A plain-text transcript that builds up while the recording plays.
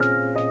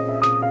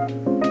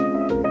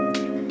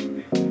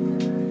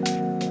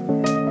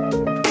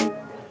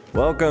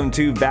Welcome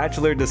to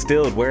Bachelor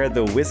Distilled, where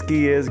the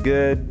whiskey is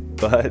good,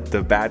 but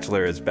the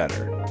Bachelor is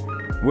better.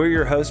 We're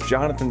your hosts,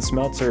 Jonathan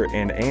Smeltzer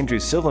and Andrew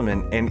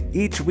Silverman, and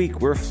each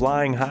week we're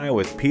flying high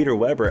with Peter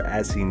Weber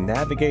as he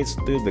navigates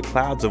through the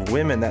clouds of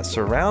women that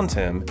surround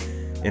him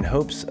in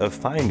hopes of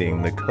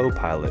finding the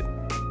co-pilot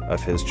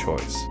of his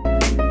choice.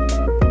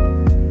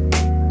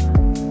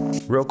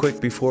 Real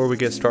quick before we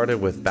get started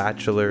with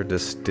Bachelor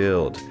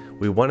Distilled,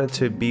 we wanted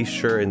to be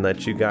sure and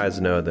let you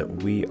guys know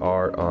that we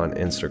are on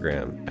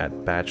Instagram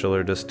at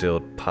Bachelor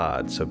Distilled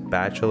Pod. So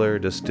Bachelor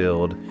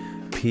Distilled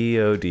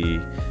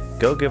POD.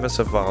 Go give us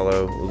a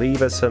follow,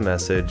 leave us a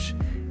message,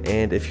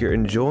 and if you're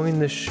enjoying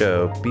the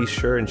show, be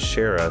sure and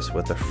share us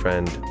with a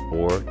friend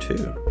or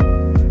two.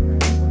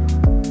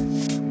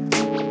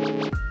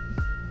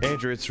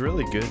 Andrew, it's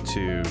really good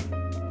to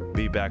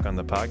be back on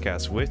the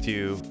podcast with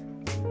you,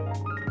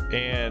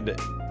 and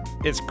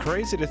it's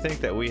crazy to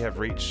think that we have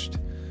reached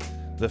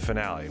the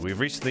finale. We've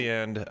reached the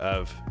end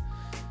of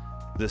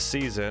the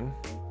season,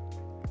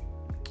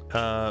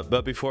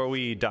 but before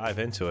we dive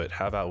into it,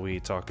 how about we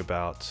talk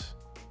about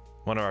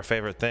one of our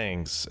favorite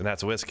things, and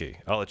that's whiskey.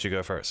 I'll let you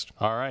go first.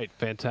 All right,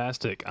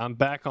 fantastic. I'm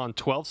back on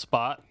 12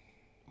 Spot.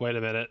 Wait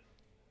a minute.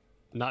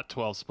 Not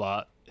 12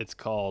 Spot. It's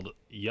called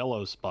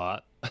Yellow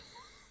Spot.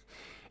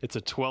 It's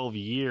a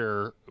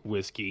 12-year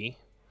whiskey.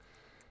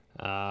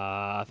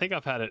 I think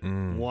I've had it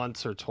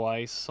once or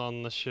twice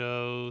on the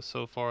show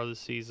so far this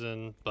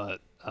season, but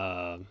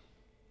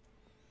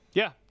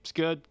yeah, it's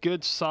good.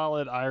 Good,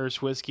 solid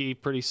Irish whiskey,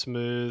 pretty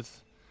smooth,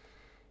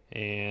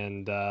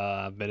 and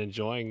I've been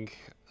enjoying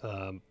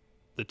the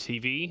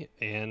TV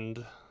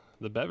and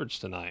the beverage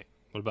tonight.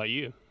 What about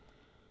you?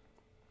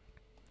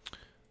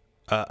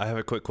 I have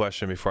a quick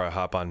question before I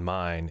hop on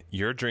mine.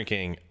 You're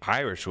drinking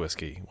Irish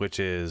whiskey, which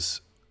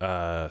is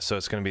so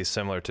it's going to be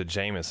similar to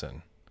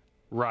Jameson.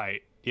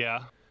 Right.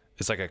 Yeah.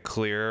 It's like a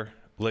clear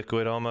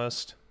liquid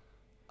almost.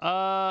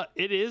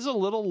 It is a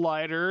little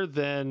lighter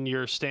than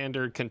your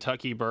standard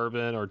Kentucky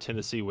bourbon or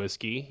Tennessee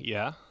whiskey.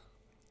 Yeah.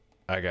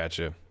 I got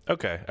you.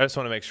 Okay. I just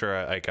want to make sure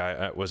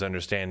I was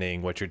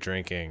understanding what you're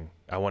drinking.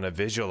 I want to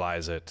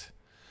visualize it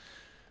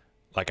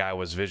like I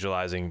was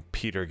visualizing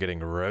Peter getting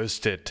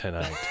roasted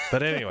tonight.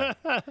 But anyway,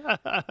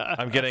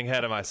 I'm getting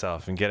ahead of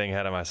myself.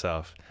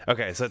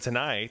 Okay. So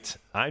tonight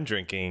I'm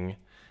drinking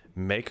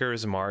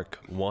Maker's Mark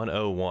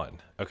 101.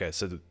 Okay.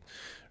 So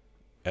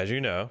as you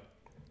know,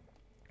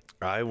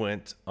 I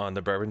went on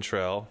the Bourbon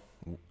Trail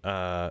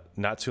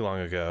not too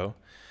long ago,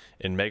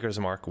 and Maker's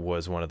Mark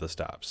was one of the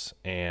stops.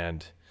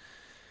 And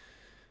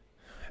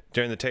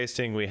during the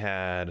tasting, we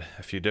had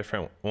a few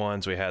different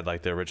ones. We had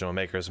like the original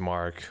Maker's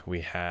Mark.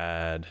 We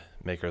had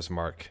Maker's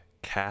Mark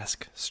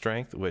cask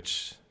strength,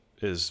 which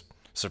is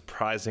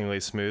surprisingly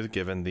smooth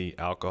given the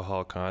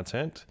alcohol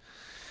content.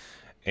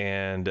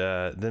 And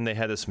then they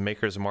had this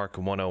Maker's Mark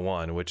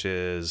 101, which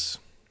is,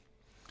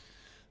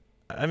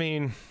 I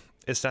mean,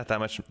 it's not that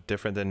much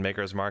different than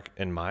Maker's Mark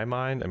in my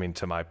mind. I mean,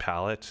 to my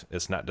palate,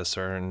 it's not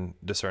discerning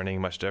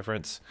much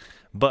difference.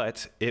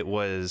 But it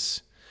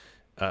was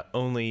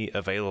only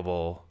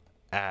available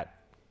at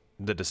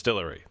the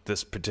distillery,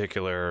 this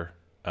particular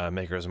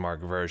Maker's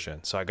Mark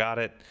version. So I got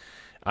it.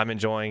 I'm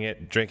enjoying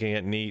it, drinking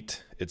it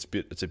neat. It's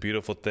a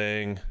beautiful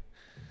thing.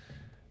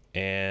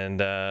 And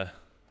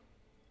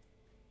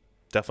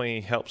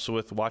definitely helps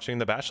with watching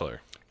The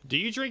Bachelor. Do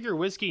you drink your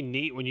whiskey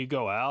neat when you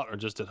go out or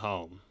just at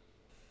home?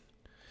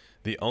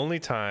 The only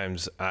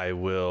times I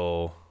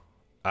will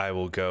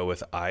go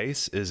with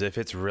ice is if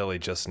it's really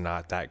just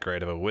not that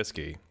great of a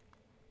whiskey.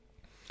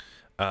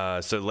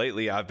 So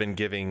lately I've been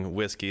giving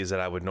whiskeys that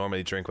I would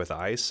normally drink with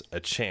ice a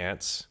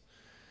chance.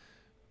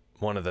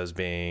 One of those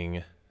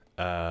being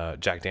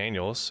Jack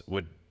Daniel's.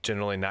 Would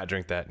generally not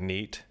drink that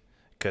neat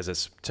because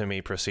it's, to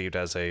me, perceived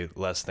as a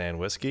less than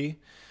whiskey.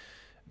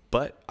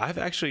 But I've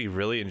actually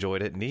really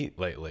enjoyed it neat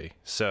lately.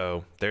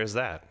 So there's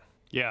that.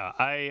 Yeah,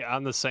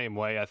 I'm the same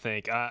way, I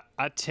think.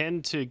 I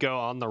tend to go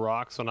on the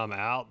rocks when I'm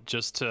out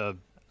just to,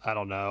 I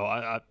don't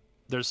know.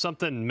 There's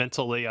something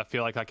mentally I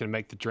feel like I can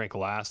make the drink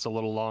last a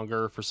little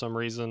longer for some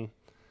reason.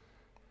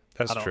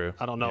 That's true.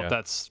 I don't know if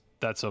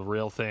that's a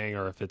real thing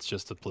or if it's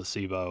just a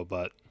placebo,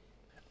 but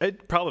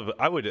it probably,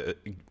 I would,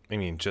 I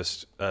mean,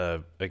 just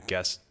a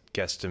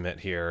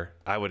guesstimate here.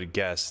 I would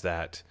guess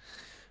that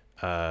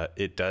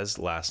it does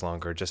last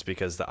longer just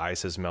because the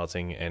ice is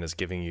melting and is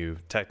giving you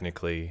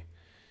technically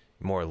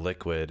more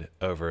liquid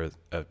over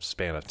a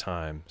span of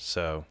time.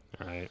 So,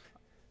 all right.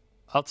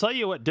 I'll tell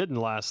you what didn't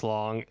last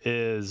long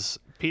is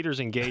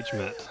Peter's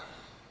engagement.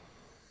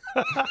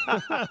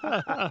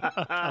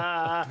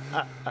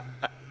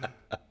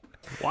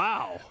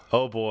 Wow.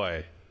 Oh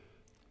boy.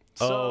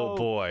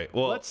 So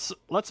Well,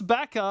 let's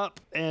back up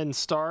and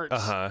start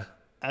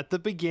at the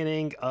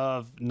beginning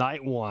of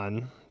night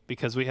one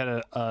because we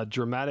had a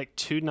dramatic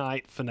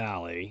 2-night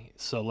finale.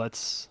 So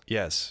let's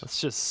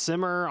just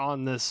simmer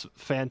on this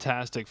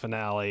fantastic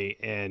finale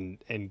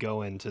and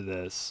go into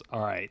this.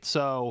 All right.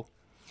 So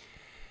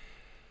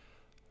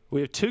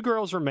we have 2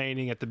 girls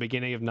remaining at the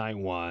beginning of night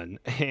one,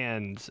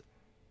 and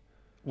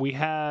we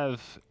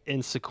have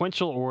in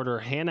sequential order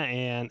Hannah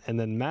Ann and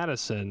then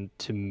Madison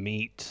to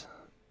meet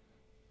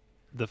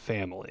the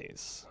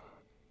families.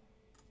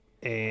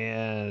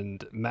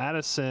 And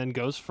Madison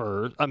goes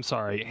first. I'm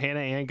sorry,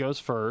 Hannah Ann goes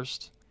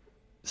first.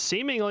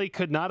 Seemingly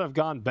could not have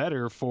gone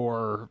better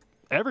for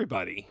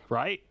everybody,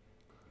 right?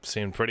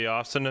 Seemed pretty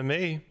awesome to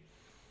me.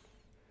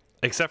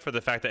 Except for the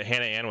fact that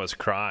Hannah Ann was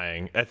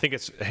crying. I think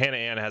Hannah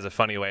Ann has a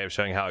funny way of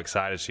showing how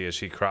excited she is.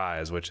 She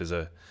cries, which is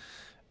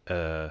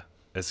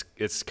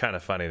it's kind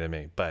of funny to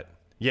me. But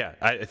yeah,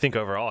 I think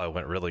overall it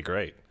went really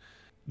great.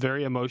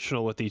 Very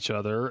emotional with each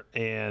other,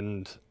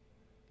 and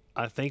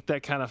I think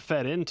that kind of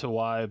fed into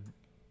why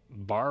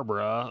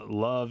Barbara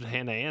loved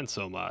Hannah Ann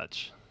so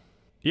much.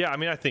 Yeah, I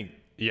mean, I think,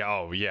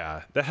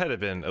 that had to have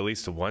been at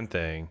least one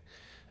thing.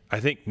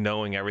 I think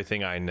knowing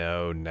everything I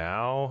know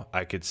now,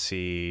 I could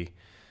see,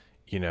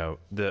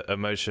 the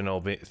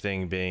emotional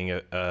thing being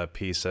a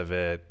piece of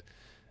it,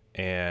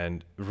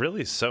 and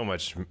really so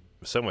much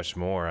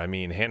more. I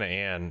mean, Hannah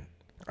Ann,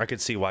 I could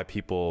see why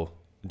people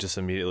just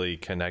immediately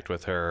connect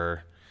with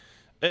her,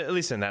 at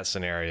least in that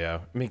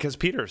scenario. I mean, because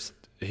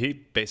he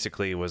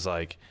basically was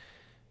like,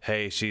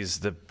 hey,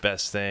 she's the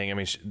best thing. I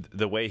mean,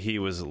 the way he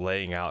was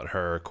laying out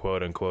her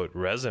quote unquote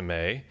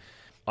resume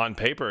on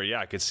paper, yeah,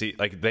 I could see,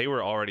 like, they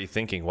were already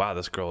thinking, wow,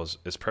 this girl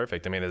is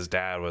perfect. I mean, his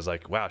dad was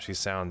like, wow, she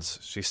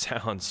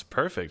sounds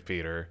perfect,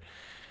 Peter.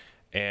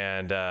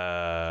 And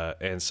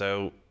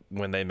so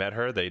when they met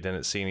her, they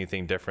didn't see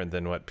anything different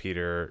than what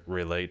Peter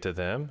relayed to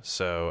them.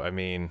 So, I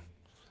mean,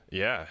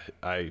 yeah,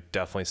 I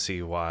definitely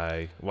see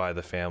why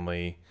the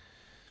family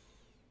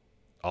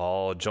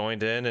all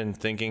joined in and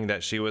thinking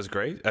that she was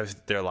great.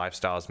 Their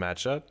lifestyles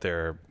match up.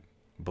 Their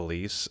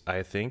beliefs,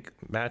 I think,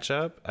 match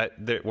up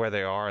where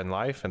they are in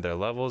life, and their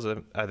levels,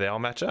 they all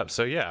match up.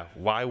 So yeah,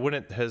 why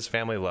wouldn't his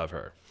family love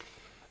her?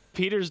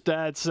 Peter's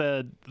dad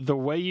said, the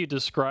way you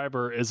describe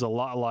her is a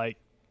lot like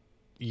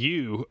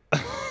you.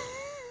 I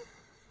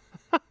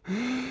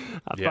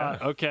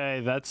thought,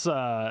 okay, that's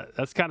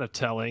kind of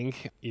telling.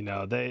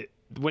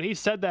 When he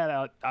said that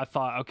out, I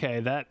thought, okay,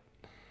 that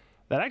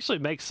actually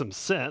makes some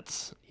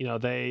sense.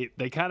 They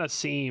kind of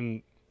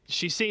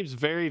she seems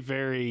very,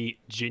 very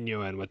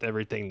genuine with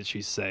everything that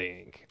she's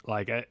saying.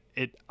 Like,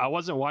 I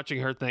wasn't watching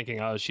her thinking,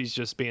 oh, she's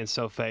just being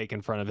so fake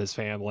in front of his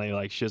family.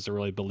 Like, she doesn't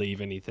really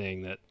believe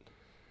anything that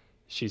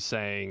she's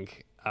saying.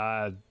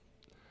 I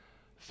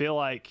feel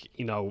like,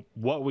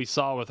 what we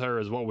saw with her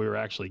is what we were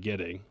actually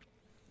getting.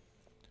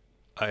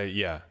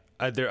 I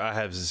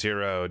have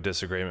zero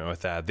disagreement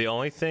with that. The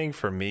only thing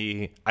for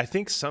me, I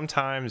think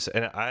sometimes,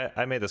 and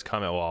I made this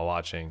comment while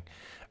watching,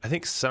 I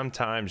think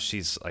sometimes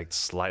she's like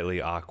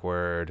slightly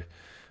awkward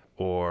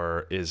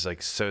or is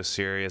like so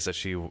serious that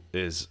she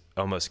is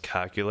almost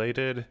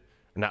calculated.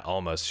 Not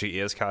almost, she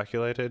is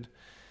calculated,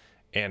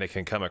 and it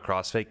can come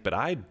across fake. But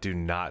I do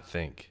not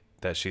think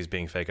that she's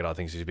being fake at all. I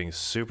think she's being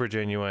super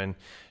genuine.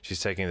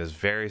 She's taking this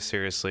very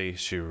seriously.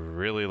 She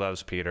really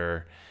loves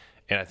Peter.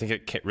 And I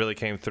think it really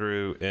came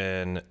through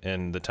in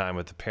the time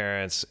with the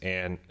parents.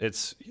 And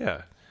it's,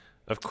 yeah,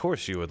 of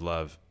course you would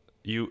love,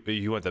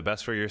 you want the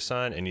best for your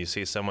son, and you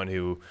see someone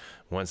who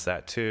wants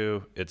that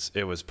too.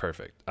 It was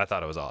perfect. I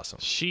thought it was awesome.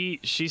 She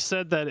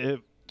said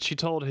that she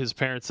told his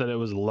parents that it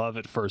was love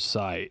at first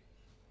sight.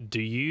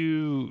 Do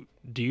you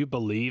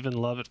believe in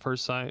love at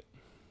first sight?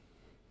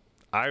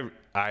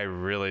 I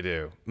really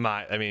do.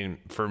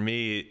 For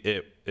me,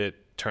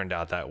 it turned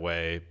out that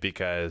way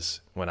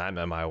because when I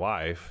met my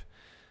wife,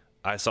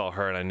 I saw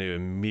her and I knew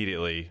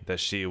immediately that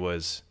she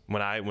was,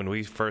 when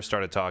we first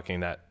started talking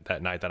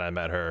that night that I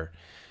met her,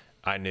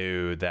 I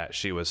knew that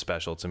she was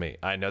special to me.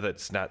 I know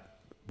that's not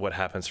what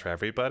happens for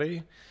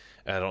everybody.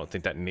 And I don't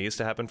think that needs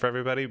to happen for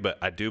everybody, but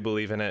I do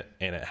believe in it,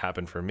 and it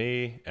happened for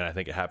me, and I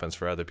think it happens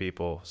for other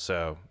people.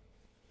 So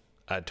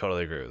I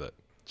totally agree with it.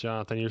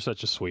 Jonathan, you're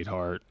such a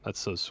sweetheart. That's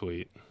so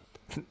sweet.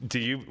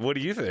 What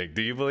do you think?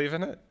 Do you believe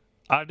in it?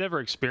 I've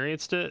never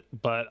experienced it,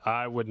 but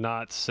I would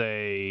not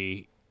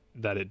say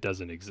that it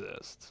doesn't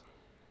exist.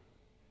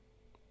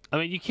 I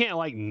mean, you can't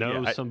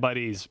know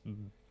somebody's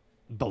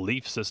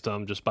belief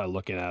system just by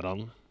looking at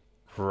them.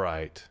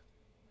 Right.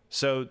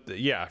 So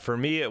yeah, for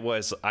me, it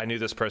was, I knew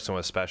this person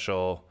was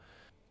special.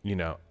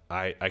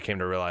 I came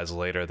to realize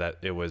later that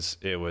it was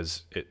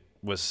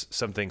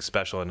something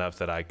special enough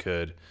that I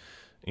could,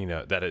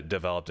 that it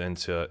developed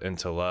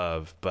into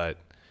love. But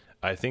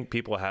I think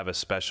people have a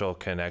special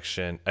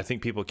connection. I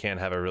think people can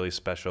have a really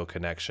special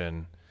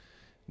connection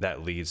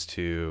that leads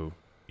to,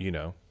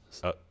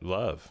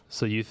 love.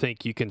 So you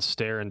think you can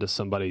stare into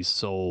somebody's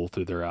soul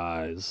through their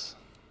eyes?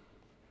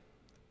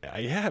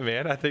 Yeah,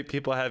 man. I think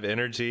people have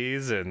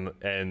energies, and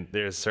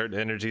there's certain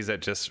energies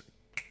that just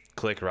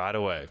click right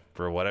away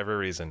for whatever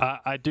reason.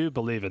 I do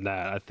believe in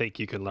that. I think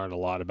you can learn a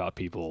lot about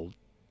people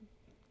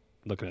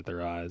looking at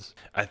their eyes.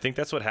 I think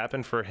that's what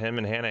happened for him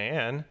and Hannah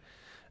Ann,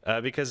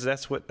 because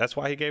that's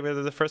why he gave her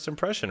the first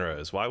impression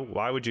rose.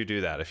 Why would you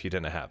do that if you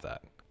didn't have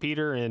that?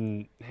 Peter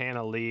and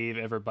Hannah leave.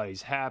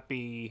 Everybody's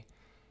happy.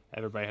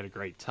 Everybody had a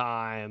great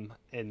time.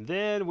 And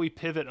then we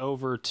pivot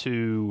over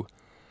to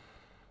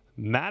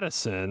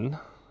Madison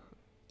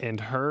and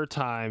her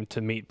time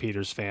to meet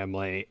Peter's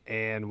family.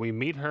 And we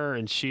meet her,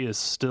 and she is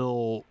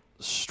still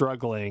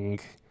struggling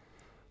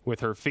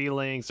with her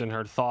feelings and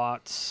her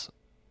thoughts.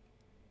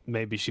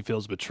 Maybe she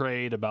feels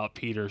betrayed about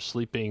Peter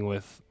sleeping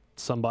with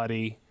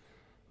somebody.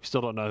 We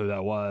still don't know who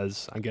that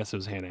was. I guess it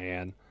was Hannah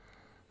Ann.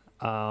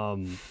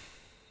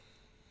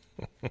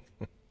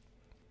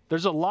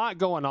 There's a lot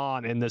going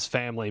on in this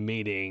family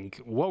meeting.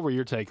 What were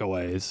your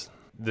takeaways?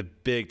 The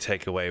big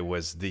takeaway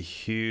was the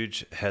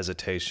huge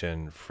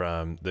hesitation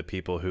from the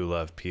people who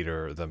love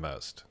Peter the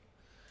most.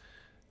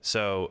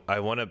 So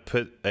I want to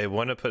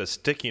put a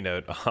sticky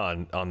note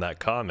on that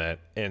comment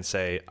and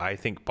say I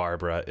think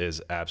Barbara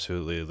is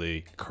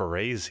absolutely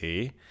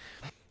crazy,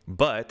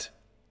 but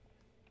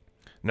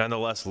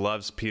nonetheless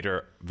loves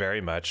Peter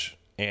very much.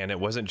 And it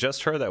wasn't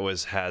just her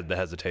that had the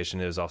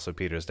hesitation. It was also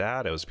Peter's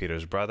dad. It was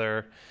Peter's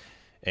brother.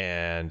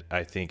 And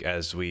I think,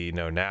 as we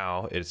know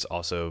now, it's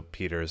also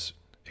Peter's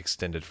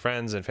extended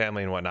friends and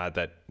family and whatnot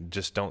that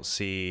just don't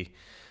see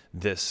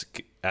this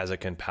as a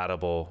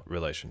compatible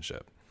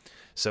relationship.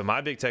 So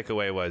my big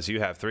takeaway was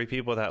you have three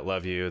people that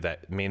love you,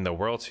 that mean the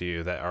world to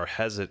you, that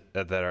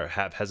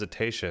have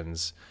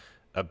hesitations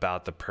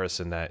about the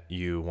person that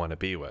you want to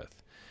be with.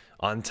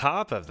 On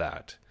top of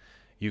that,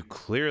 you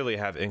clearly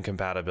have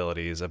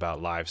incompatibilities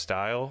about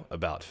lifestyle,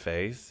 about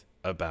faith,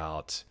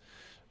 about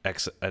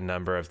a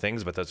number of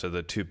things, but those are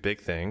the two big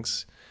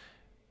things.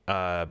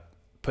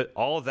 Put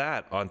all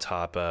that on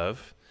top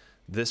of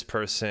this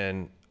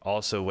person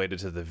also waited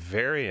to the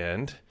very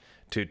end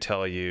to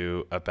tell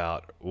you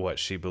about what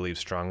she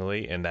believes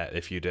strongly, and that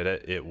if you did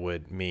it, it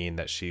would mean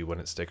that she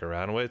wouldn't stick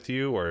around with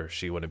you or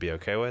she wouldn't be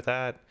okay with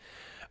that.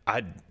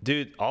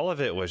 Dude, all of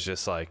it was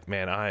just like,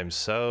 man, I am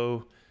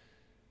so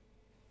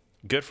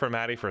good for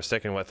Maddie for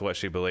sticking with what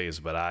she believes,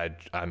 but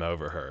I'm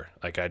over her.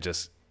 Like, I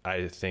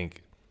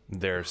think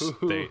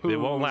it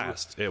won't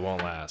last. It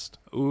won't last.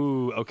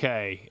 Ooh,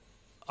 okay.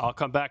 I'll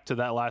come back to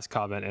that last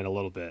comment in a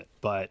little bit.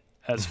 But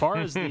as far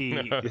as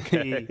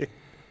the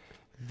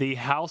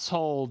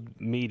household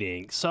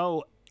meeting,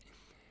 so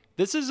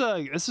this is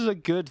a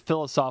good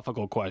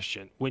philosophical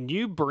question. When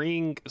you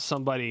bring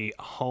somebody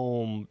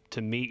home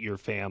to meet your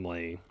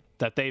family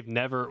that they've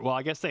never, well,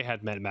 I guess they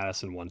had met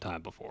Madison one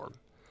time before.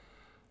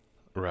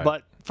 Right.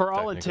 But for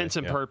all intents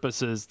and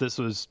purposes, this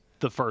was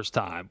the first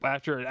time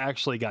after it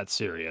actually got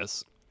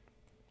serious.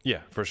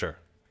 Yeah, for sure.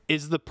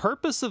 Is the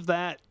purpose of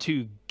that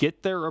to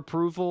get their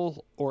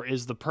approval, or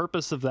is the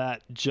purpose of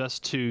that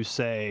just to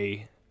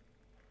say,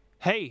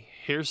 hey,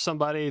 here's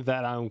somebody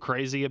that I'm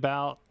crazy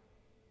about.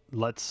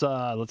 Let's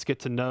get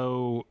to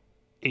know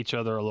each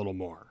other a little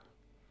more?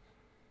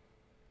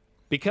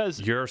 Because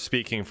you're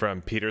speaking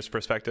from Peter's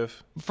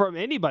perspective? From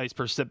anybody's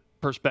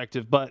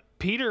perspective, but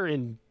Peter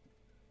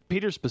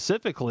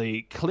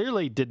specifically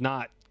clearly did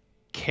not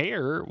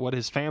care what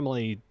his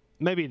family,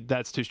 maybe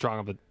that's too strong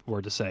of a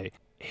word to say.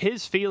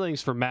 His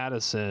feelings for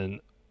Madison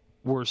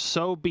were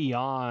so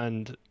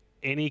beyond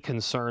any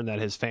concern that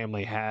his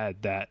family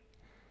had that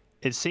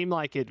it seemed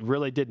like it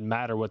really didn't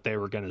matter what they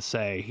were going to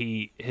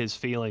say. His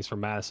feelings for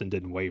Madison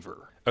didn't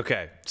waver.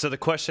 Okay, so the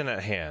question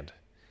at hand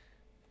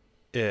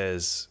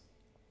is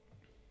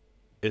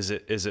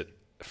it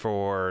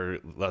for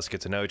let's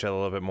get to know each other a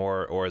little bit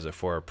more, or is it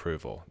for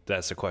approval?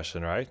 That's the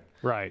question, right?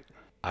 Right.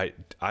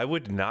 I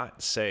would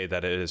not say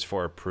that it is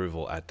for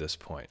approval at this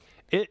point.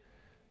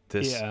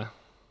 Yeah.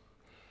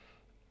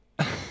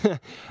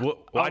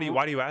 Why do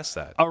you ask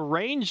that?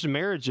 Arranged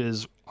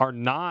marriages are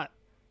not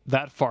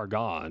that far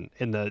gone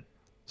in the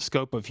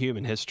scope of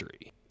human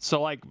history.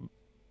 So, like,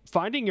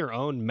 finding your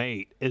own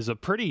mate is a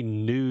pretty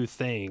new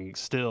thing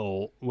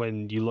still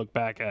when you look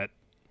back at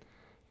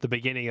the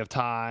beginning of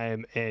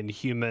time and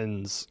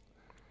humans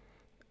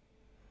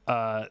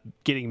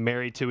getting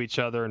married to each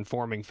other and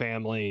forming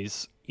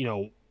families. You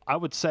know, I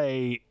would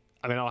say,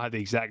 I mean, I don't have the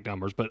exact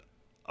numbers, but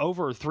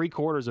over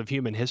 3/4 of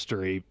human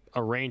history,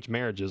 arranged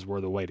marriages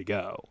were the way to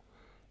go.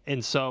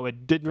 And so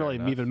it didn't really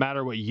even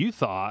matter what you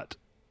thought.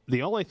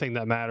 The only thing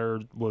that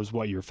mattered was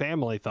what your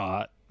family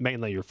thought,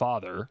 mainly your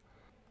father.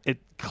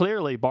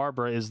 Clearly,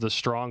 Barbara is the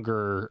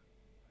stronger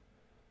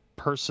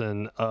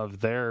person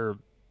of their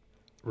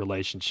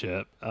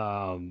relationship.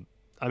 I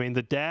mean,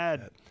 the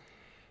dad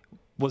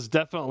was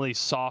definitely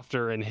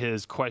softer in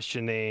his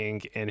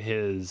questioning and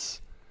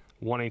his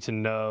wanting to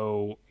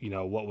know,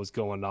 what was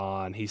going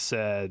on. He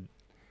said,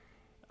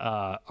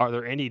 are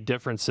there any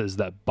differences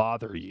that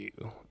bother you?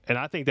 And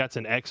I think that's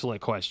an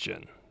excellent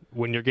question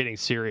when you're getting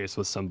serious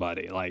with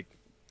somebody. Like,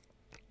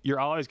 you're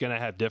always going to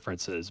have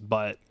differences,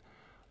 but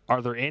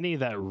are there any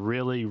that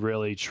really,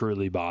 really,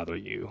 truly bother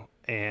you?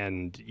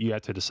 And you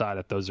have to decide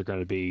if those are going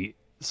to be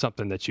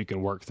something that you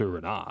can work through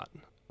or not.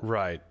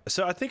 Right.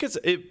 So I think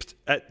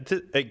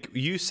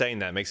you saying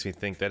that makes me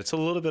think that it's a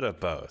little bit of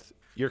both.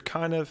 You're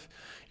kind of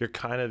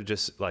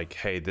just like,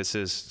 hey, this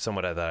is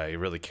someone that I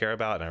really care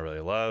about and I really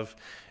love,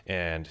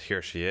 and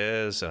here she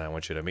is, and I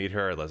want you to meet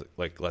her.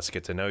 Let's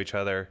get to know each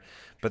other.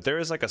 But there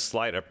is like a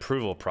slight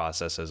approval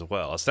process as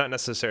well. It's not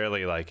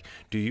necessarily like,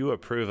 do you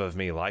approve of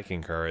me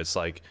liking her? It's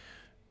like,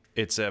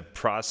 it's a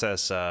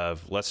process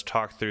of let's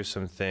talk through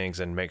some things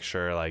and make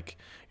sure like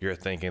you're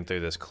thinking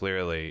through this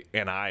clearly.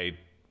 And I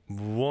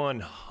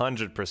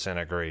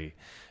 100% agree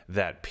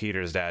that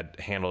Peter's dad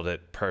handled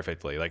it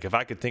perfectly. Like if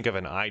I could think of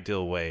an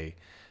ideal way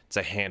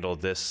to handle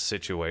this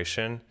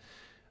situation,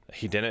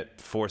 he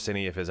didn't force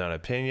any of his own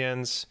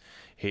opinions.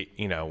 He,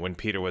 when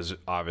Peter was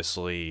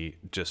obviously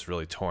just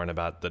really torn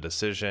about the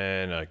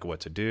decision, like what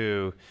to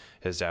do,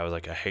 his dad was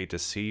like, I hate to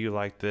see you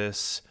like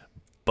this,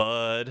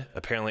 bud.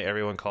 Apparently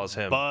everyone calls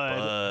him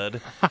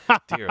Bud.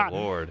 Dear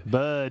Lord.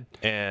 Bud.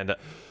 And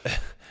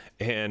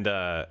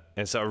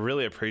so I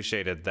really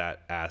appreciated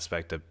that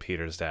aspect of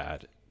Peter's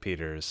dad.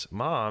 Peter's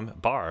mom,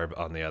 Barb,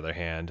 on the other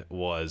hand,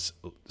 was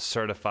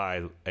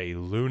certified a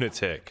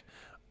lunatic.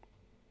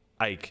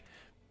 Like,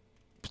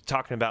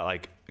 talking about,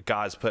 like,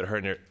 God's put her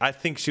in your... I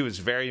think she was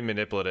very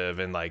manipulative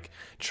and, like,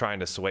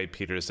 trying to sway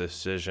Peter's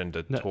decision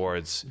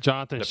towards...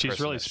 Jonathan, she's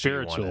really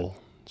spiritual.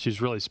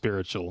 She's really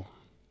spiritual.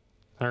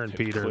 Her and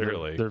Peter,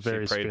 clearly, they're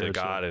very she prayed spiritual. to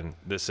God, and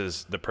this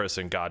is the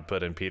person God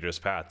put in Peter's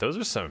path. Those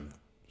are some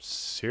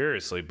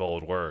seriously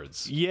bold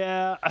words.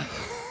 Yeah.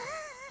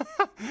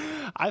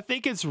 I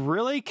think it's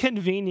really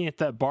convenient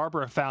that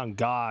Barbara found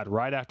God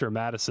right after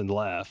Madison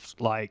left.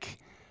 Like,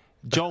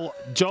 Joel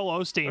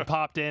Osteen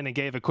popped in and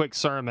gave a quick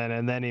sermon,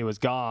 and then he was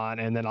gone,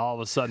 and then all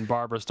of a sudden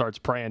Barbara starts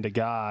praying to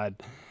God.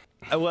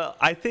 Well,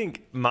 I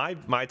think my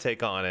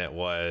take on it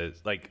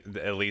was, like,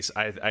 at least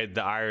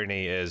the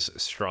irony is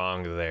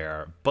strong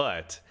there,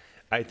 but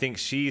I think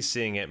she's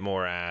seeing it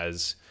more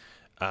as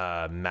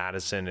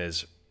Madison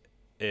is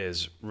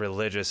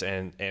religious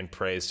and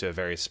prays to a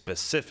very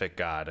specific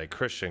God, a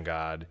Christian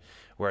God,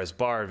 whereas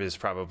Barb is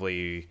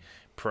probably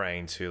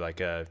praying to like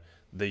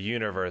the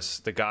universe,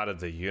 the God of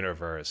the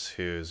universe,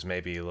 who's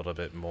maybe a little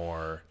bit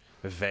more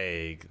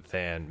vague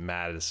than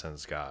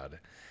Madison's God.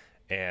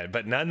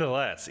 But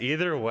nonetheless,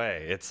 either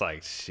way, it's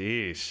like,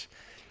 sheesh,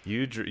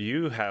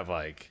 you have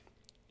like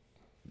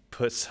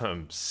put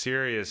some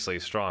seriously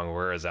strong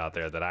words out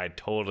there that I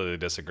totally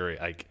disagree.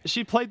 Like,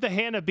 she played the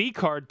Hannah B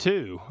card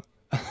too.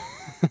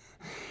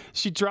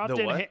 She dropped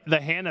in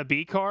the Hannah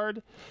B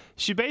card.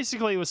 She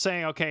basically was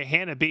saying, okay,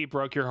 Hannah B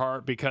broke your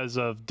heart because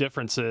of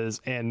differences,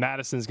 and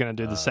Madison's going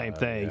to do the same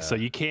thing. Yeah. So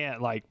you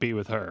can't, like, be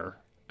with her.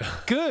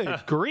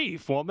 Good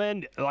grief,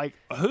 woman. Like,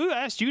 who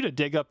asked you to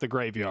dig up the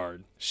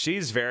graveyard?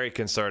 She's very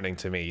concerning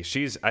to me.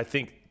 I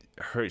think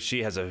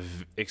she has a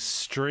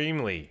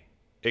extremely,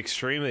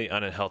 extremely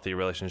unhealthy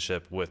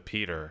relationship with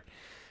Peter.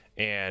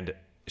 And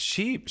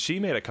she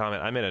made a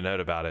comment. I made a note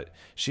about it.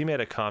 She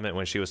made a comment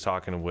when she was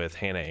talking with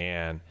Hannah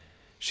Ann.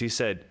 She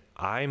said,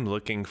 I'm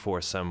looking for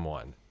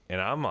someone.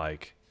 And I'm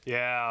like,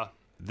 yeah,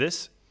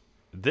 this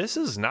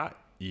is not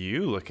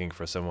you looking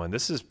for someone.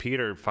 This is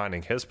Peter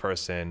finding his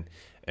person.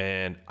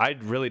 And I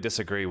really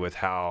disagree with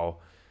how,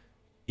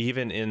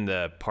 even in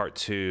the part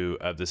 2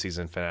 of the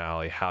season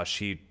finale, how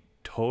she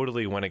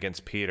totally went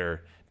against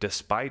Peter,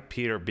 despite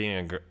Peter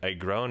being a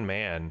grown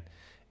man.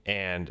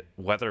 And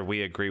whether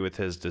we agree with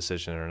his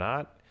decision or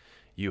not,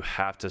 you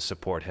have to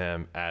support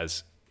him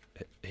as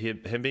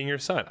him being your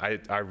son.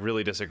 I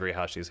really disagree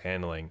how she's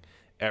handling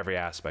every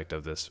aspect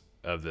of this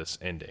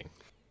ending.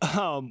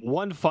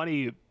 One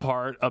funny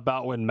part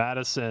about when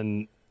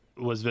Madison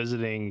was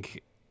visiting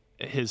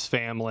his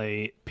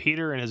family,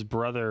 Peter and his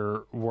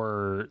brother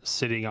were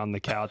sitting on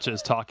the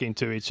couches talking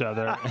to each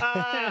other.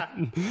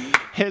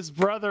 His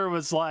brother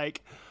was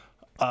like,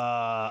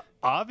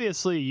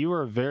 obviously you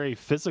are very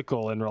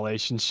physical in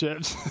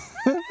relationships.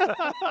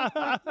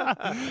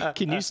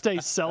 Can you stay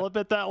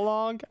celibate that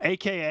long?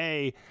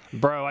 AKA,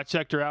 bro, I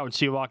checked her out when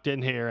she walked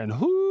in here, and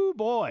whoo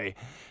boy,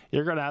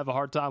 you're going to have a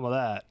hard time with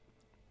that.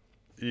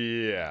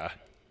 Yeah.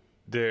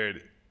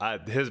 Dude,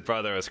 his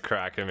brother was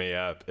cracking me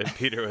up. And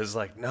Peter was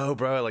like, no,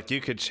 bro, like,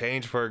 you could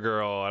change for a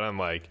girl. And I'm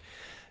like,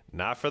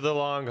 not for the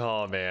long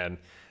haul, man.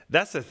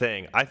 That's the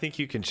thing. I think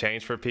you can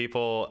change for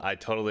people. I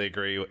totally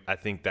agree. I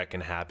think that can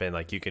happen.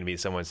 Like, you can be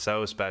someone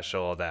so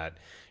special that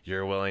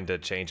you're willing to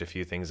change a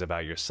few things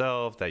about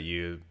yourself, that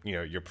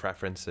your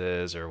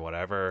preferences or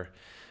whatever.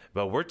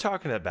 But we're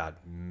talking about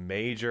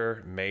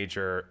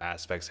major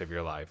aspects of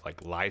your life,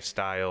 like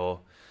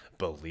lifestyle,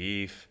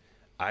 belief.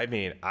 I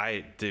mean,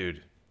 I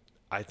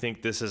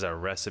think this is a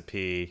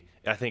recipe.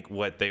 I think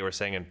what they were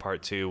saying in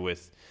part 2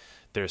 with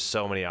there's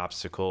so many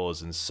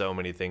obstacles and so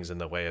many things in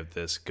the way of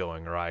this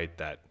going right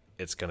that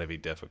it's going to be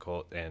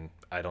difficult, and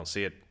I don't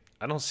see it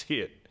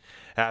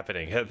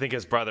happening. I think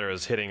his brother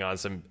is hitting on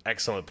some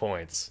excellent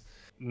points.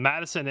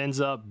 Madison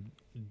ends up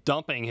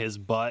dumping his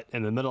butt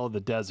in the middle of the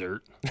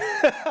desert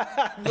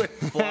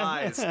with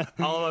flies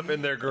all up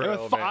in their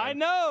grill. I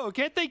know.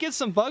 Can't they get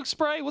some bug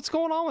spray? What's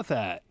going on with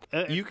that?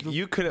 You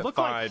couldn't look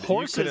find like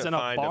horses in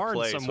a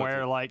barn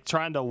somewhere, with... like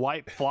trying to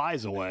wipe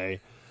flies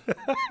away.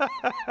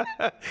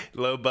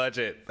 Low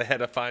budget. They had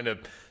to find a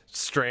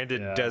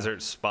stranded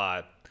desert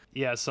spot.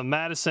 Yeah, so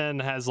Madison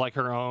has like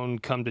her own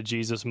come to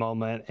Jesus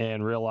moment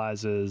and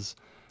realizes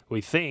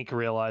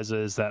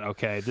that,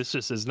 okay, this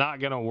just is not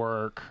going to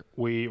work.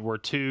 We're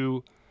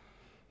two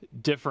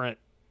different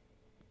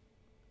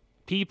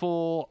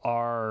people.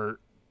 Our,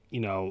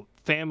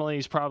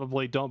 families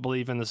probably don't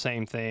believe in the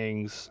same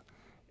things.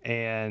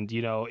 And,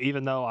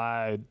 even though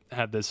I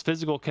have this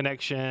physical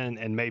connection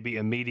and maybe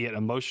immediate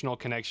emotional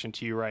connection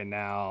to you right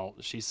now,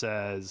 she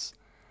says,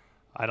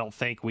 I don't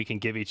think we can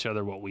give each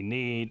other what we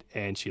need.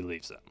 And she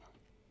leaves him.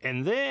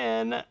 And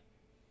then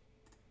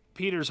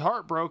Peter's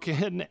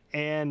heartbroken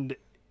and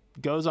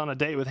goes on a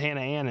date with Hannah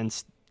Ann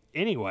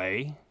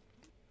anyway.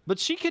 But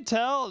she could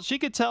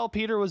tell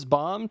Peter was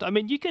bummed. I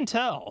mean, you can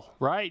tell,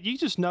 right? You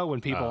just know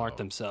when people aren't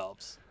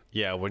themselves.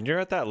 Yeah, when you're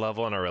at that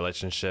level in a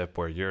relationship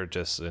where you're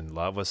just in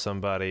love with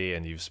somebody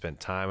and you've spent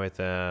time with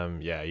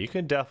them, yeah, you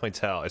can definitely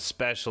tell,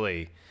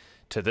 especially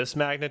to this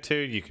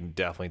magnitude, you can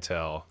definitely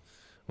tell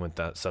when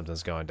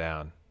something's going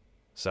down.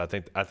 So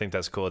I think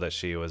that's cool that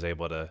she was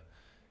able to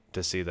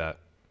see that.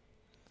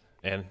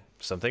 And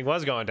something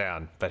was going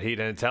down, but he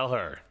didn't tell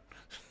her.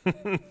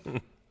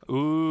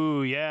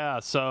 Ooh, yeah.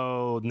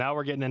 So now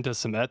we're getting into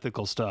some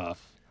ethical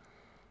stuff.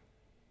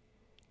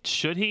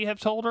 Should he have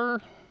told her?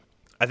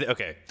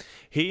 Okay.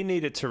 He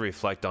needed to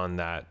reflect on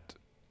that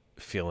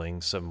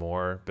feeling some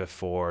more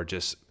before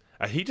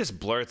he just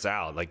blurts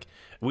out. Like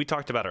we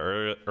talked about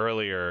it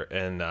earlier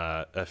in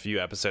a few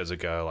episodes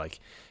ago. Like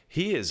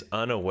he is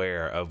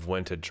unaware of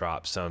when to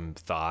drop some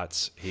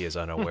thoughts. He is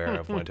unaware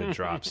of when to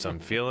drop some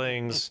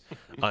feelings,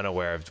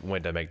 unaware of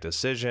when to make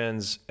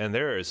decisions. And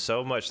there is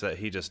so much that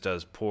he just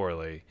does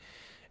poorly.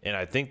 And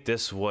I think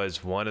this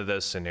was one of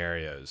those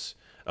scenarios.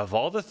 Of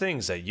all the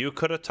things that you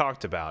could have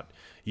talked about,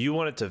 you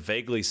wanted to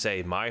vaguely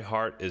say, my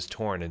heart is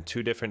torn in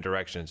two different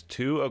directions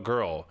to a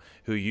girl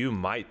who you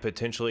might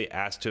potentially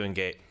ask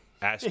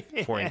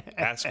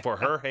for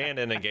her hand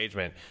in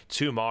engagement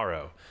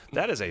tomorrow.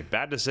 That is a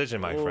bad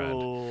decision, my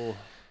friend.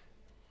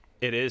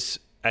 It is,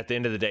 at the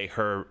end of the day,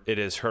 it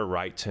is her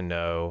right to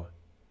know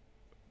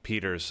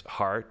Peter's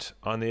heart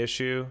on the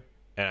issue.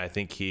 And I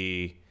think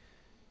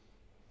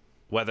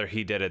whether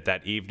he did it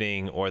that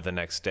evening or the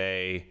next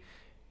day,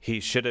 he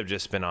should have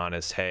just been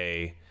honest.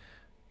 Hey,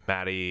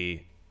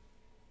 Maddie,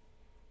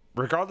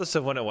 regardless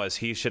of when it was,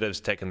 he should have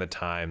taken the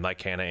time,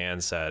 like Hannah Ann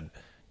said,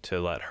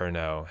 to let her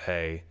know,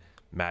 hey,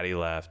 Maddie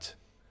left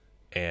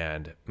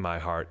and my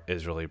heart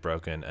is really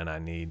broken and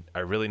I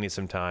really need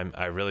some time.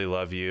 I really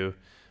love you,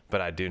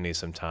 but I do need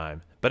some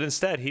time. But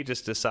instead, he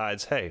just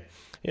decides, hey,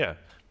 yeah,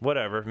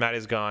 whatever.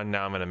 Maddie's gone.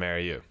 Now I'm going to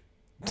marry you.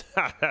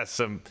 That's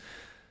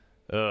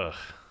ugh.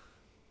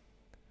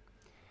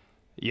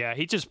 Yeah,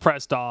 he just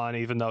pressed on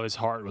even though his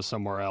heart was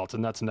somewhere else,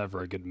 and that's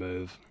never a good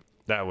move.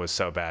 That was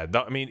so bad.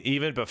 I mean,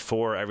 even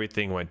before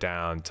everything went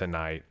down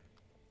tonight,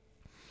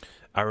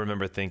 I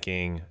remember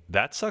thinking,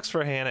 that sucks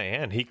for Hannah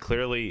Ann. He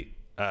clearly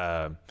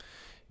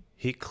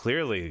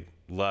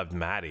loved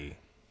Maddie,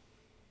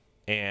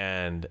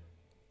 and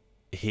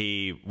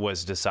he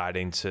was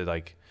deciding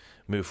to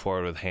move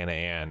forward with Hannah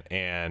Ann.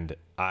 And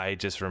I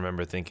just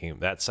remember thinking,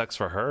 that sucks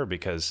for her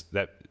because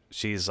that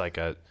she's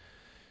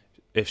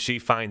if she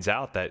finds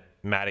out that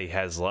Maddie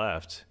has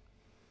left,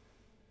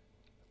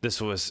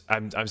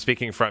 I'm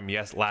speaking from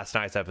last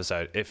night's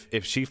episode.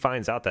 If she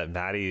finds out that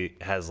Maddie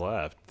has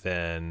left,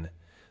 then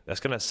that's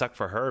going to suck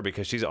for her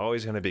because she's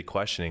always going to be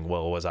questioning,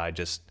 well, was I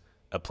just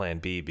a plan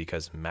B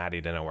because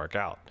Maddie didn't work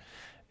out?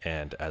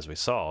 And as we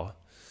saw,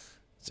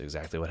 it's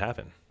exactly what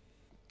happened.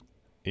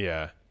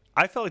 Yeah.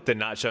 I felt like the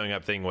not showing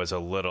up thing was I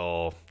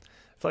feel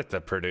like the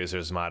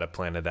producers might have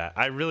planted that.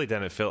 I really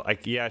didn't feel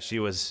she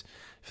was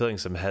feeling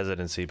some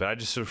hesitancy,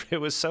 but it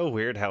was so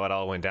weird how it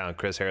all went down.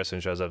 Chris Harrison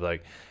shows up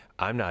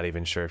I'm not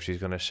even sure if she's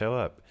going to show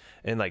up.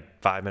 And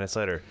 5 minutes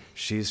later,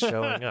 she's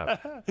showing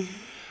up.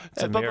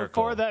 It's a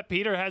miracle. Before that,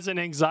 Peter has an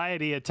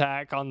anxiety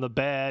attack on the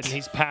bed, and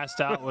he's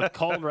passed out with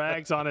cold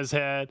rags on his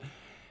head.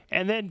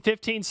 And then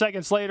 15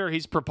 seconds later,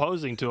 he's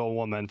proposing to a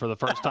woman for the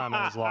first time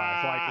in his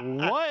life.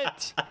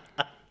 What?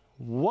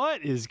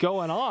 What is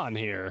going on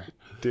here?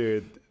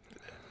 Dude.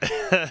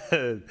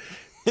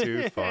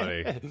 Too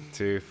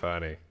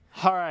funny.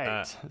 All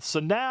right. So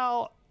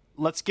now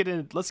let's get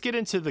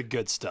into the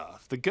good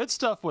stuff. The good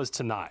stuff was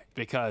tonight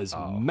because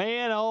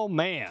man, oh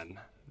man,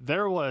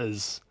 there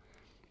was,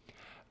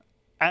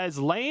 as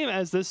lame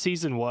as this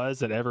season was,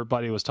 that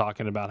everybody was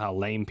talking about how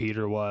lame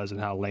Peter was and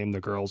how lame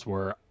the girls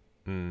were.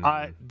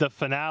 The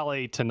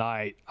finale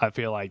tonight, I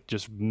feel like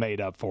just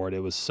made up for it.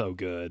 It was so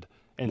good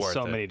in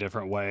many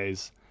different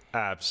ways.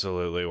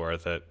 Absolutely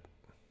worth it.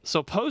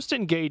 So post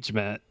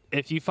engagement,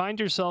 if you find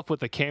yourself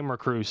with the camera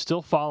crew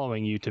still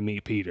following you to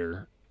meet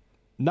Peter,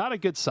 not a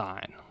good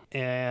sign.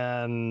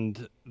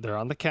 And they're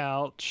on the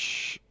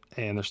couch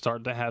and they're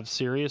starting to have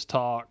serious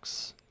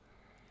talks.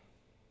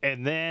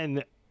 And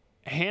then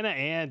Hannah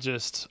Ann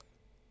just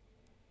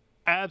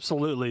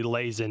absolutely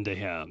lays into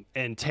him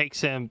and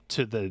takes him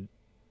to the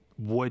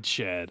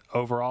woodshed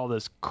over all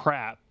this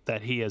crap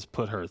that he has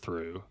put her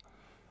through.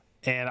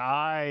 And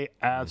I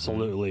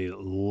absolutely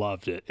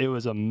loved it. It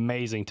was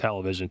amazing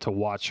television to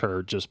watch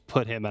her just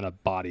put him in a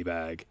body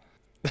bag.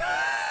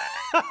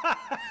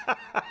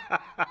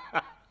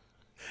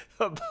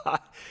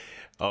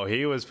 Oh,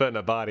 he was put in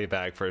a body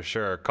bag for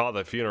sure. Call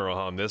the funeral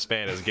home. This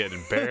man is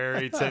getting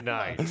buried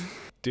tonight.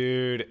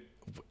 Dude,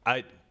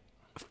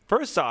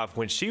 first off,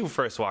 when she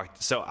first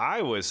walked, so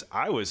I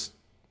was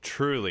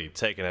truly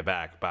taken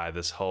aback by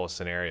this whole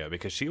scenario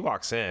because she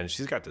walks in,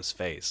 she's got this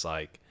face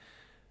like,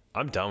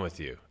 I'm done with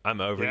you.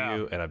 I'm over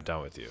you and I'm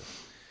done with you.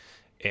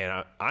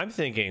 And I'm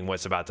thinking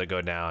what's about to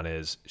go down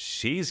is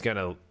she's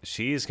gonna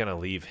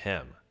leave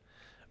him.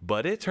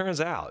 But it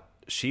turns out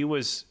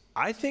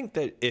I think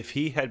that if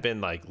he had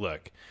been like,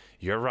 look,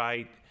 you're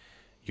right.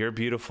 You're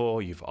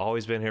beautiful. You've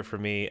always been here for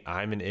me.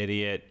 I'm an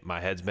idiot. My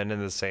head's been in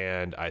the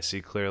sand. I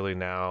see clearly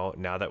now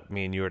that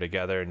me and you are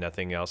together,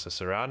 nothing else is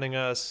surrounding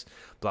us,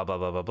 blah, blah,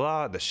 blah, blah,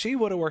 blah, that she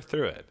would have worked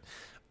through it.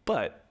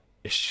 But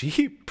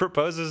she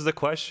proposes the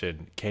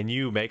question, can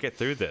you make it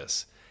through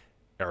this?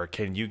 Or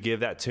can you give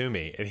that to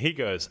me? And he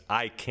goes,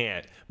 I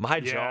can't. My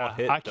jaw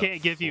hit I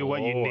can't give you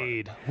what you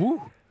need.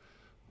 Woo.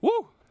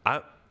 Woo.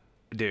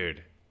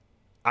 Dude,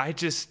 I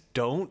just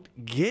don't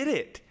get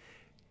it.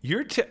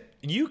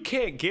 You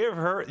can't give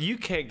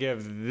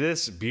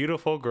this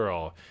beautiful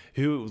girl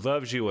who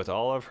loves you with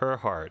all of her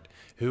heart,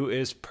 who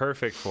is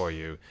perfect for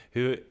you,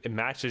 who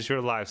matches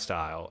your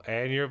lifestyle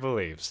and your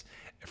beliefs,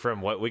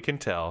 from what we can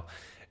tell.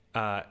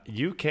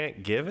 You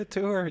can't give it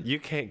to her. You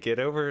can't get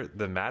over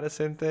the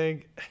Madison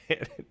thing.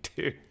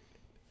 Dude,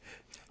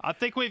 I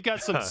think we've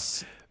got some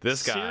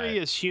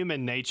serious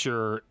human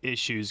nature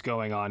issues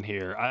going on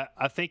here.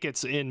 I think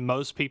it's in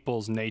most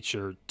people's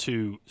nature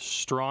to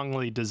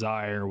strongly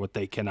desire what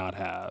they cannot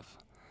have.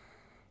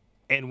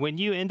 And when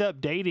you end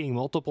up dating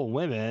multiple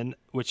women,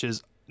 which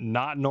is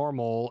not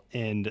normal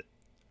in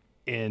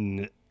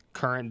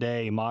current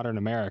day modern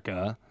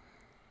America,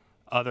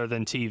 other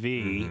than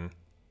TV,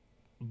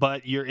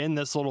 but you're in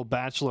this little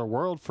bachelor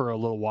world for a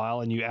little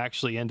while and you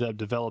actually end up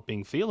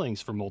developing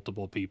feelings for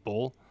multiple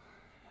people.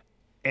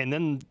 And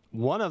then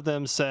one of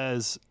them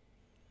says,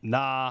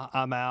 nah,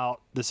 I'm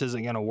out. This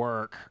isn't going to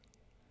work.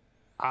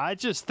 I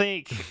just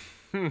think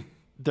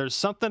there's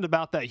something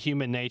about that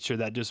human nature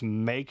that just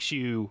makes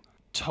you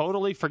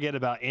totally forget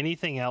about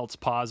anything else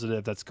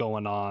positive that's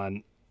going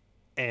on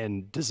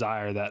and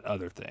desire that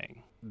other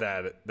thing.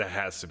 That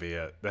has to be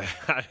it.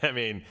 I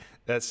mean,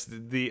 that's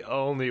the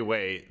only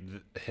way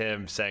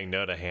him saying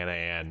no to Hannah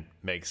Ann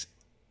makes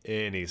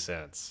any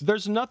sense.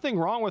 There's nothing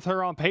wrong with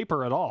her on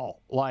paper at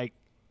all. Like,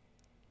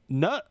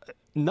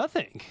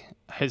 nothing.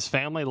 His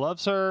family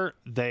loves her.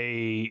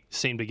 They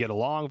seem to get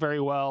along very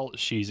well.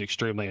 She's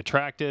extremely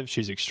attractive.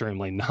 She's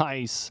extremely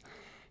nice.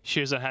 She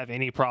doesn't have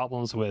any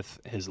problems with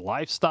his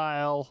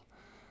lifestyle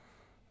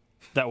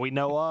that we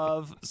know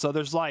of. So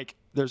there's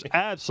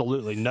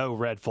absolutely no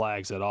red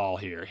flags at all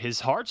here. His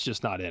heart's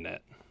just not in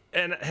it.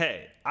 And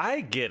hey,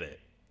 I get it.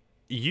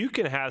 You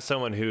can have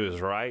someone who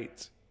is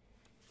right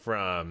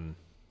from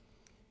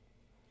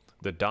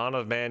the dawn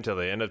of man till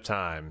the end of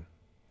time,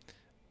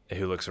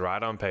 who looks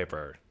right on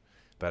paper.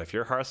 But if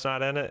your heart's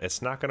not in it,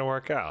 it's not going to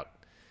work out.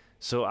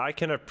 So I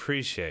can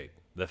appreciate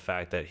the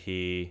fact that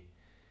he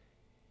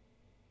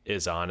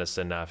is honest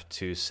enough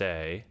to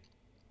say,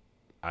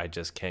 I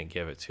just can't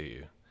give it to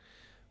you.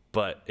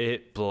 But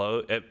it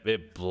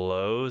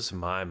blows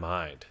my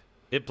mind.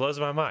 It blows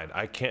my mind.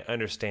 I can't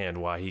understand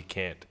why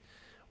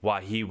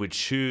he would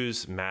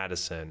choose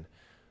Madison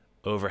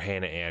over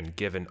Hannah Ann,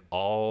 given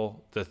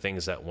all the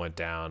things that went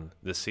down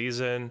this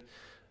season.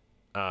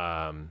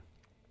 I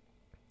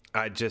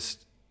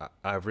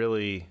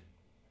really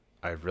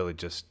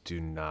just do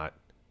not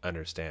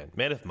understand.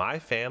 Man, if my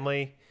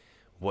family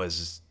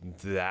was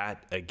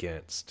that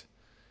against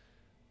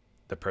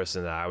the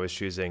person that I was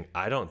choosing,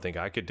 I don't think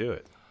I could do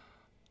it.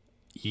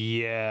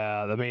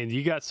 Yeah, I mean,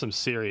 you got some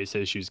serious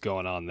issues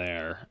going on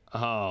there.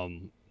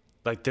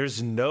 Like,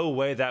 there's no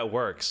way that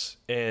works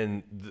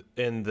in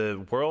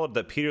the world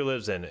that Peter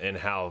lives in, and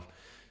how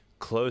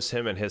close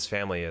him and his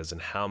family is,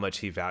 and how much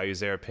he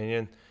values their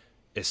opinion,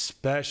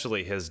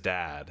 especially his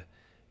dad.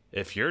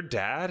 If your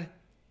dad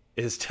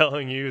is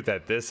telling you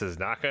that this is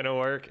not going to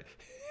work,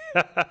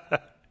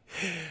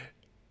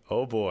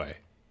 oh boy,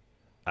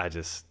 I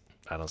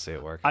don't see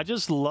it working. I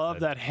just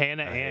love that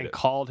Hannah Ann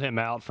called him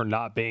out for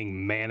not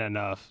being man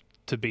enough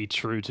to be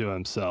true to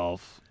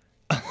himself.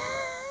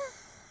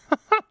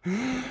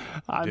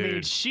 I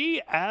mean,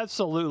 she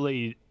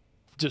absolutely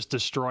just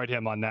destroyed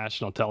him on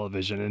national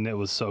television, and it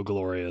was so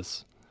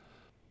glorious.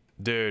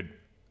 Dude,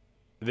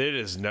 there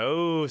is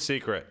no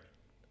secret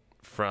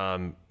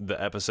from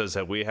the episodes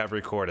that we have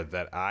recorded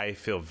that I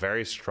feel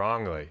very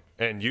strongly,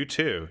 and you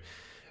too,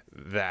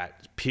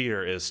 that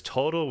Peter is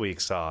total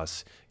weak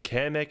sauce,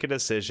 can't make a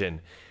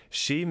decision.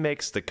 She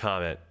makes the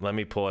comment, let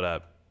me pull it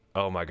up.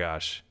 Oh my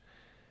gosh.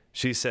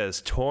 She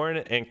says, torn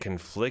and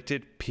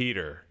conflicted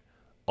Peter,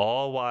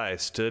 all while I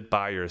stood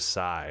by your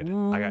side.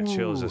 Ooh. I got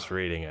chills just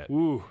reading it.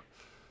 Ooh.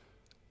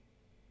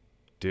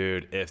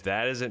 Dude, if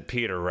that isn't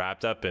Peter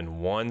wrapped up in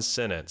one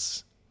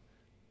sentence,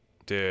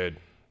 dude,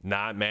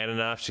 not man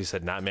enough. She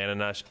said not man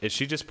enough.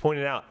 She just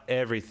pointed out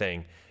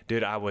everything.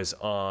 Dude, I was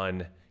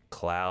on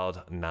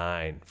cloud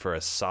 9 for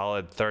a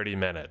solid 30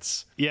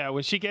 minutes. Yeah,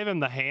 when she gave him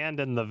the hand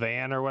in the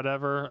van or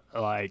whatever,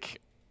 like,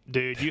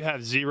 dude, you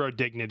have zero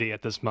dignity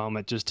at this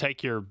moment. Just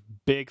take your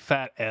big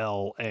fat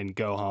L and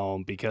go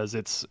home because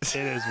it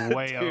is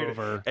way Dude,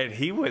 over. And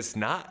he was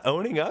not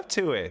owning up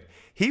to it.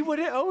 He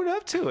wouldn't own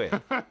up to it.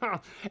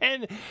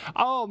 And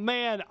oh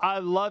man, I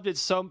loved it.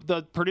 So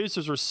the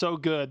producers were so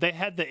good. They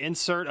had the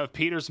insert of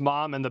Peter's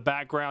mom in the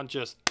background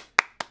just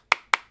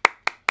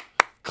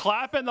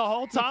clapping the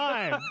whole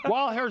time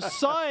while her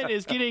son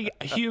is getting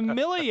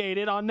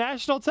humiliated on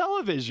national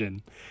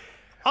television.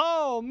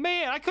 Oh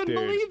man, I couldn't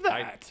believe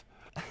that.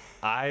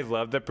 I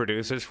love the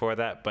producers for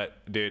that,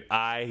 but dude,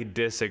 I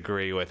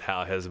disagree with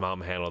how his mom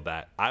handled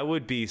that. I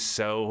would be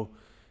so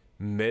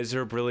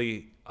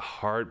miserably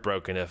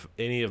heartbroken if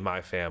any of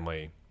my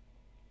family,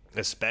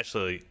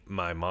 especially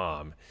my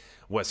mom,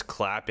 was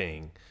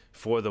clapping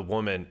for the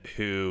woman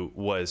who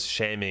was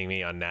shaming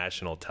me on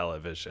national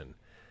television.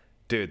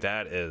 Dude,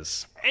 that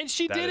is... And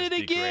she did it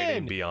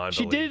again.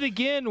 She belief. did it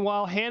again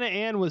while Hannah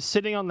Ann was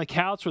sitting on the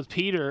couch with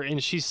Peter,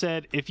 and she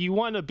said, if you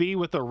want to be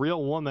with a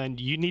real woman,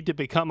 you need to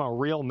become a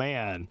real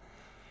man.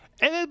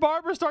 And then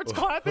Barbara starts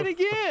clapping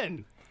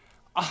again.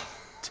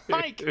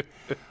 Like,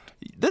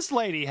 this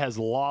lady has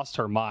lost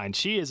her mind.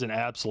 She is an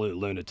absolute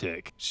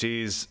lunatic.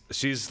 She's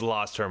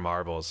lost her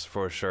marbles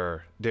for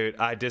sure. Dude,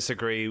 I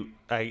disagree.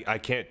 I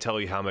can't tell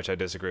you how much I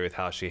disagree with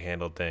how she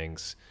handled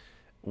things.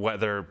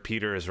 Whether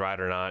Peter is right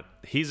or not,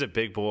 he's a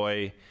big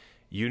boy.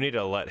 You need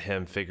to let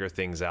him figure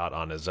things out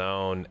on his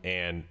own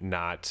and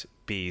not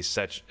be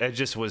such... It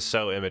just was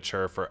so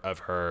immature of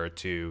her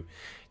to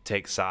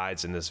take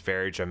sides in this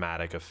very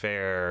dramatic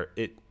affair.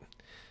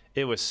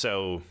 It was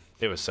so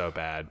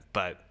bad,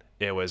 but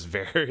it was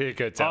very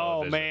good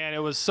television. Oh man,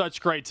 it was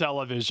such great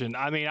television.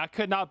 I mean, I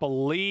could not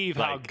believe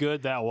how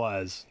good that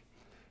was.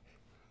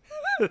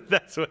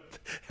 That's what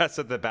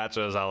The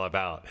Bachelor is all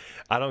about.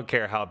 I don't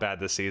care how bad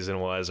the season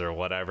was or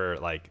whatever.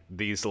 Like,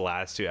 these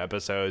last 2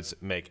 episodes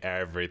make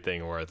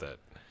everything worth it.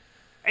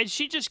 And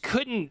she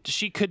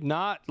could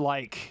not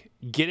like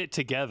get it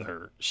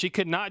together. She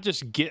could not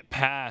just get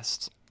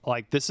past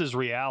like, this is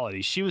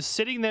reality. She was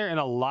sitting there in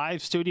a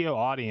live studio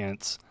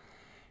audience,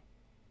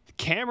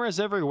 cameras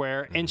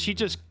everywhere, and she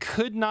just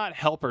could not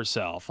help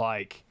herself.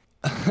 Like,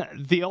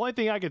 the only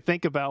thing I could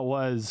think about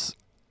was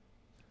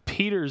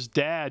Peter's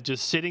dad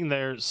just sitting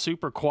there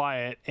super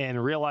quiet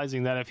and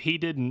realizing that if he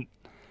didn't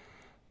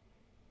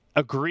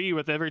agree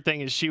with everything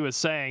that she was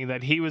saying,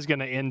 that he was going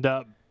to end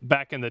up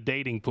back in the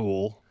dating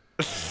pool.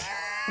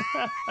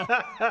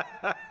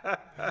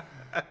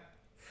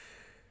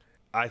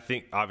 I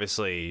think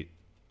obviously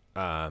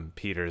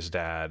Peter's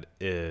dad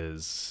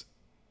is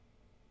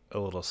a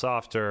little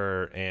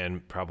softer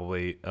and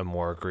probably a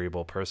more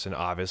agreeable person,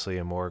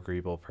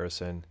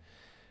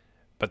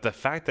 But the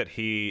fact that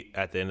he,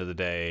 at the end of the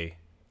day,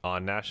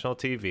 on national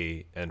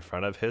TV, in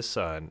front of his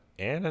son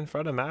and in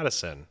front of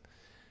Madison,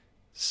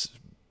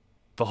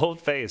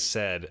 bold-faced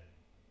said,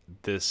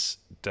 this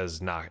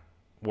does not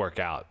work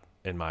out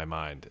in my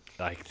mind.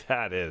 Like,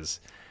 that is,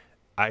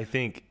 I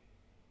think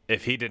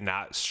if he did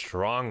not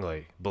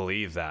strongly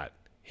believe that,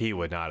 he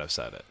would not have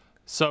said it.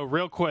 So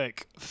real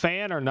quick,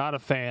 fan or not a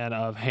fan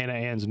of Hannah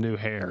Ann's new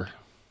hair?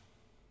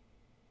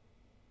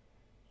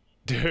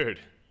 Dude,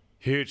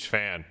 huge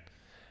fan.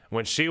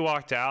 When she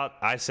walked out,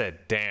 I said,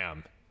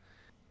 damn.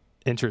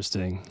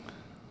 Interesting.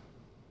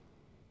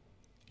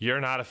 You're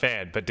not a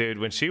fan, but dude,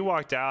 when she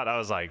walked out, I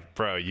was like,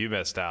 bro, you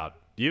missed out.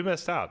 You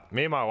missed out.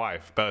 Me and my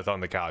wife, both on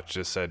the couch,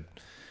 just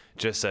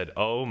said,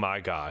 oh my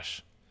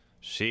gosh,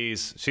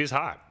 she's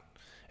hot,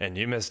 and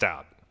you missed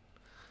out.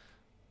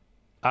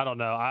 I don't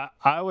know.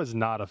 I was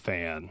not a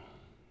fan.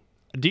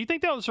 Do you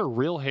think that was her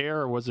real hair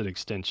or was it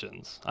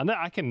extensions?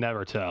 I can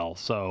never tell.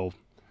 So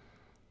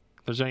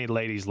if there's any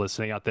ladies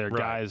listening out there, right.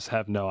 Guys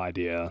have no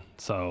idea.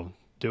 So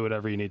do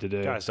whatever you need to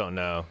do. Guys don't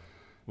know.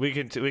 We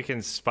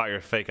can spot your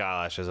fake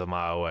eyelashes a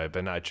mile away,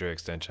 but not your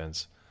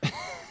extensions.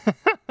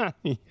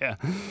 Yeah.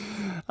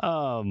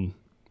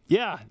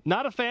 Yeah,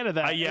 not a fan of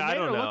that. Yeah, I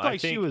don't know. It looked like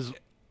she was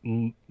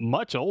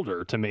much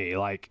older to me.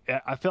 Like,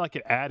 I feel like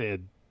it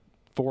added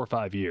 4 or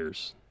 5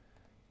 years.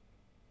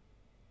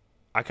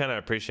 I kind of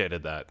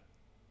appreciated that.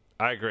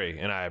 I agree,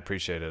 and I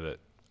appreciated it.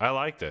 I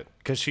liked it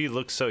because she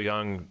looks so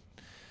young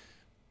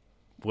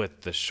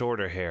with the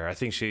shorter hair. I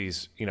think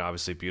she's,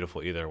 obviously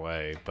beautiful either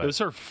way. But it was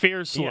her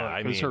fierce look. Yeah,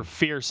 it was her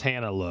fierce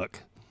Hannah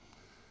look.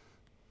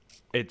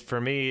 For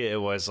me,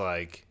 it was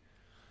like,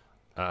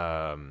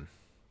 I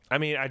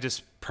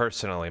just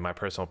personally, my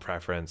personal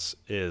preference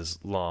is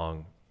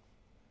long,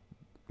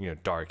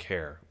 dark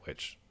hair,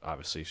 which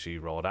obviously she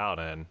rolled out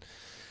in.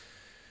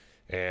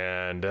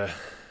 And,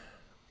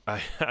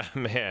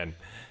 man,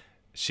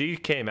 she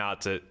came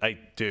out to,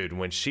 dude,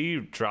 when she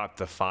dropped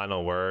the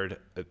final word,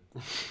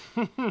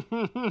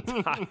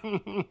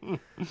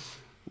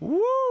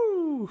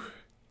 woo!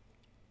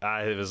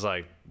 It was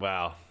like,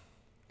 wow,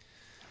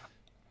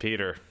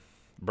 Peter,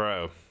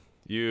 bro,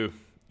 you're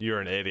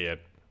an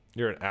idiot.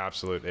 You're an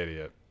absolute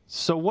idiot.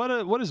 So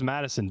what is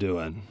Madison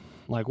doing?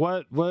 Like,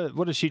 what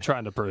is she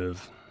trying to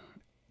prove?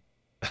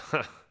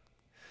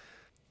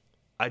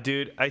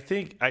 I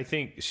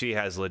think she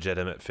has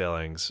legitimate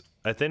feelings.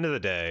 At the end of the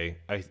day,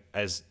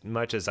 as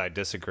much as I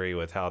disagree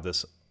with how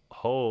this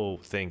whole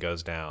thing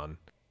goes down,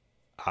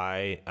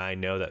 I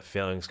know that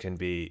feelings can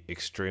be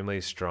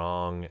extremely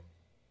strong,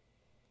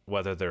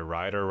 whether they're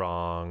right or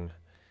wrong,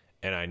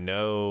 and I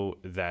know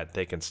that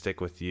they can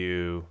stick with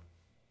you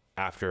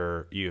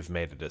after you've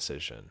made a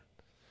decision.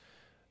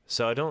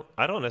 So I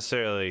don't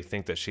necessarily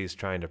think that she's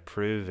trying to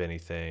prove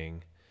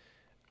anything.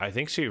 I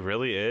think she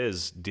really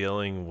is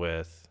dealing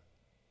with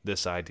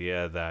this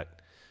idea that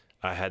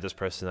I had this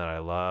person that I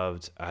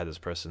loved, I had this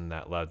person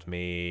that loved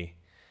me,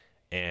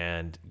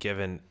 and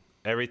given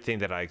everything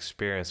that I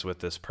experienced with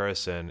this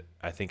person,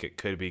 I think it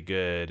could be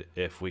good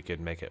if we could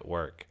make it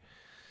work.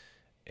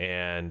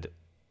 And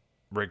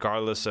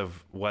regardless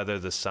of whether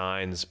the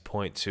signs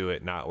point to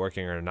it not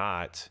working or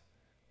not,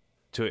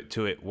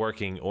 to it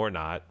working or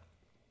not,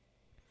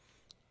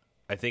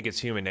 I think it's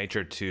human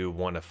nature to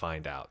want to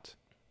find out.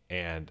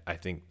 And I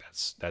think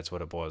that's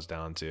what it boils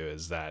down to,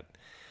 is that,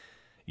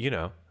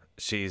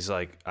 she's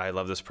like, I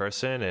love this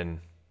person, and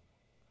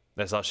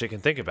that's all she can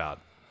think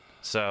about.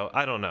 So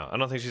I don't know. I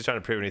don't think she's trying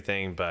to prove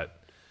anything,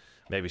 but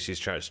maybe she's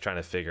trying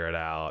to figure it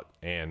out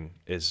and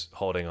is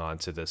holding on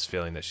to this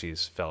feeling that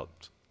she's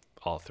felt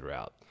all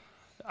throughout.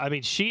 I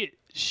mean, she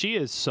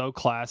is so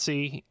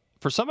classy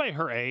for somebody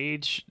her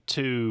age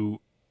to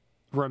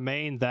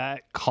remain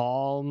that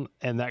calm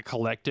and that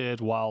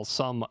collected while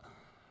some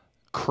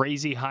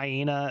crazy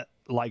hyena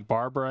like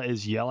Barbara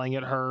is yelling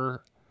at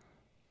her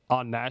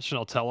on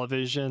national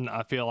television.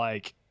 I feel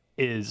like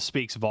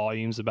speaks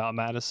volumes about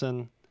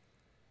Madison.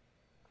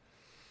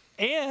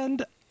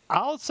 And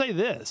I'll say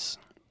this.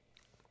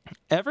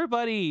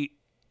 Everybody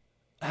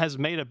has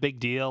made a big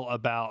deal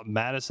about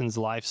Madison's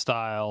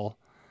lifestyle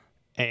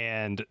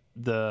and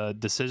the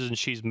decisions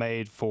she's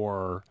made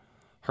for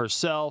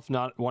herself,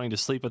 not wanting to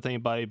sleep with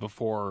anybody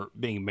before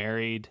being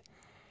married.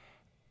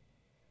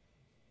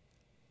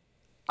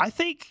 I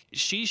think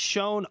she's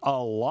shown a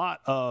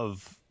lot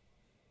of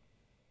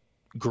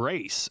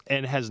grace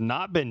and has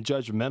not been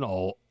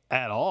judgmental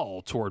at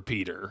all toward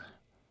Peter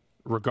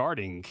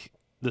regarding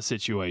the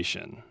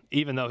situation,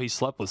 even though he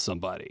slept with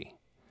somebody.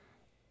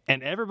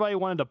 And everybody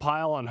wanted to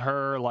pile on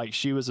her like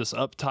she was this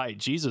uptight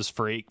Jesus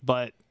freak,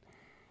 but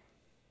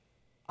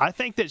I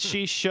think that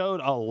she showed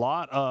a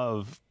lot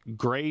of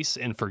grace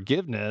and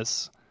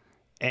forgiveness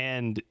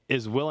and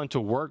is willing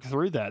to work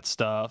through that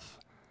stuff.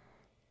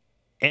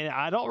 And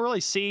I don't really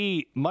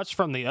see much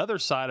from the other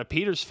side of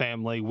Peter's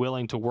family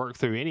willing to work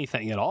through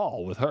anything at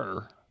all with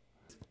her.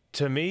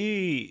 To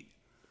me,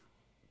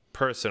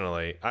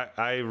 personally,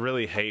 I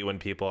really hate when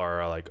people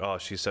are like, oh,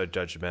 she's so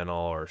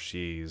judgmental, or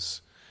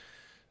she's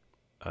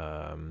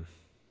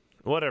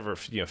whatever,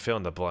 fill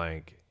in the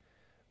blank.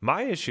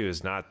 My issue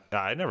is not,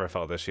 I never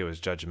felt that she was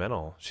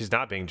judgmental. She's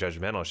not being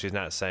judgmental. She's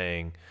not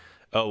saying,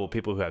 oh, well,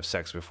 people who have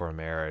sex before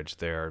marriage,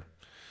 they're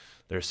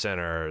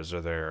sinners,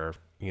 or they're,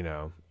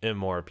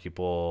 immoral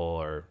people,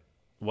 or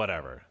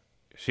whatever.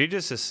 She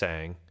just is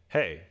saying,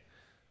 hey,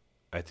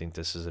 I think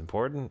this is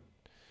important.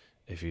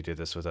 If you do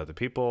this with other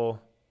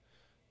people,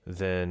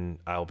 then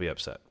I'll be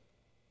upset.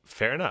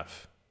 Fair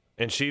enough.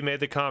 And she made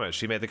the comment.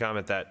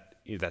 That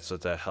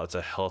it's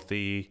a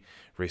healthy,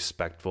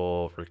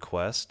 respectful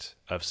request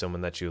of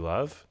someone that you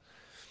love.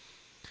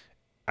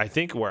 I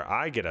think where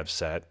I get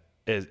upset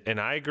is,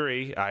 and I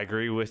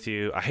agree with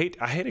you. I hate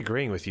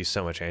agreeing with you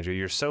so much, Andrew.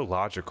 You're so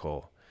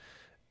logical.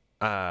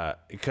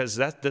 Because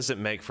that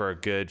doesn't make for a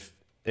good,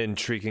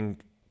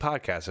 intriguing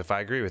podcast if I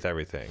agree with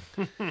everything.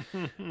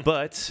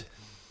 But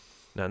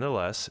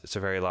nonetheless, it's a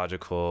very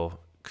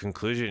logical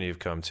conclusion you've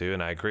come to,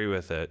 and I agree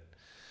with it.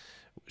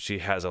 She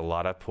has a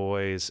lot of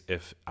poise.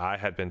 If I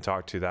had been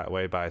talked to that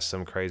way by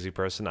some crazy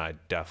person, I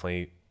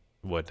definitely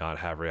would not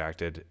have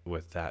reacted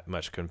with that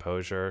much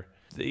composure.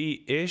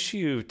 The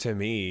issue to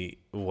me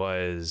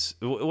was,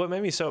 what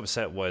made me so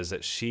upset was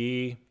that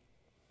she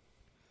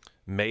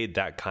made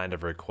that kind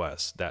of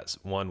request that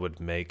one would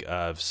make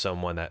of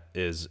someone that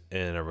is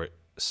in a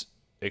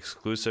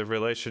exclusive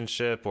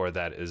relationship, or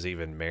that is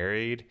even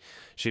married.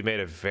 She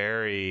made a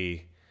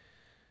very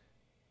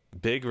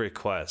big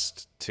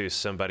request to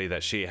somebody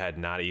that she had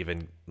not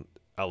even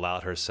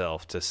allowed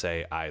herself to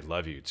say, I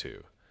love you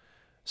to.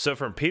 So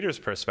from Peter's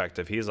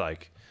perspective, he's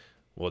like,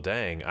 well,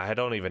 dang, I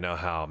don't even know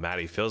how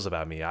Maddie feels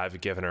about me.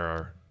 I've given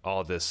her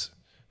all this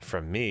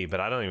from me, but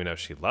I don't even know if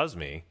she loves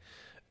me.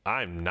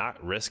 I'm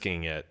not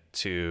risking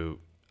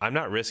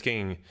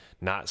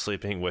not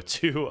sleeping with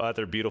two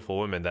other beautiful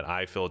women that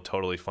I feel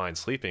totally fine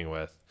sleeping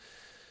with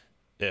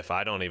if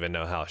I don't even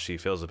know how she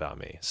feels about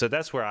me. So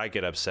that's where I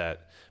get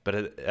upset. But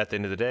at the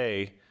end of the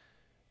day,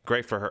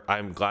 great for her.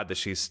 I'm glad that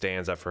she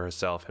stands up for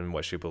herself and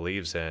what she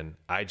believes in.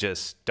 I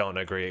just don't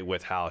agree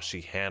with how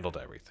she handled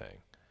everything.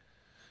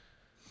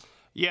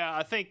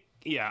 Yeah,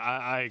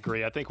 I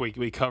agree. I think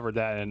we covered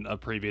that in a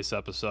previous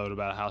episode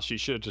about how she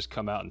should have just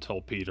come out and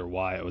told Peter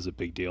why it was a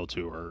big deal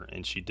to her,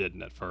 and she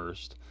didn't at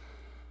first.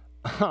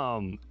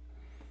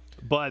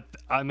 But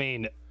I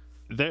mean,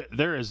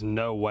 there is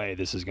no way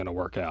this is going to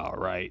work out,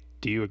 right?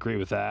 Do you agree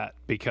with that?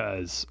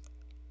 Because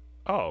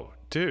oh,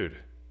 Dude,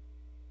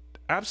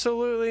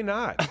 absolutely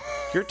not.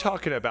 You're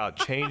talking about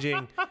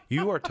changing.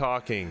 You are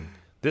talking.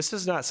 This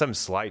is not some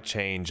slight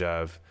change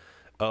of,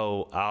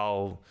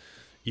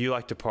 you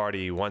like to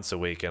party once a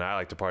week and I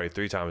like to party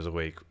 3 times a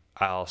week.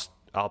 I'll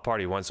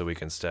party once a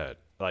week instead.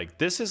 Like,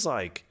 this is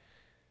like,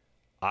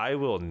 I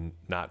will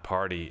not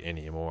party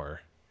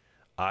anymore.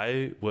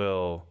 I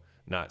will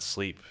not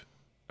sleep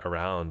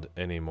around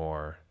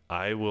anymore.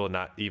 I will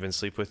not even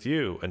sleep with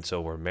you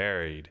until we're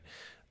married.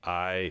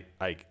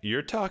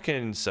 You're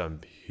talking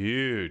some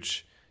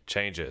huge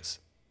changes.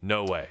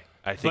 No way.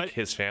 I think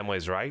his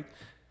family's right.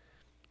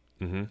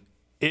 I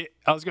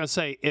was going to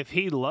say, if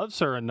he loves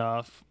her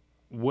enough,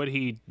 would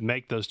he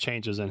make those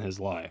changes in his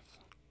life?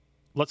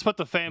 Let's put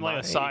the family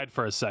aside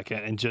for a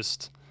second and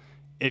just,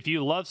 if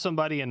you love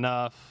somebody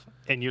enough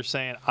and you're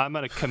saying, I'm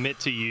going to commit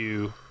to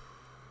you,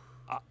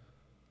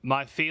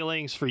 my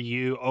feelings for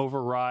you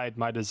override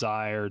my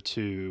desire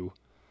to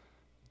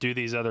do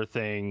these other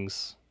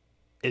things,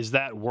 is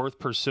that worth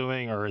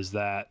pursuing, or is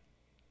that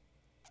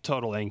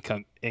total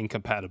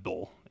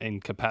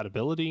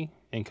incompatibility?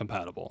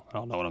 Incompatible. I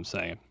don't know what I'm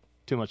saying.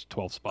 Too much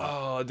 12 spot.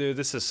 Oh, dude,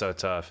 this is so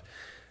tough.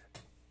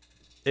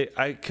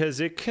 Because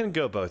it can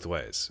go both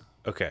ways.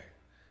 Okay.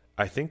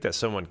 I think that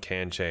someone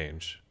can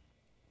change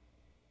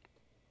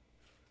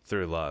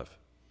through love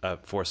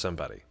for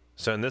somebody.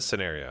 So in this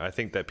scenario, I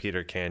think that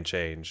Peter can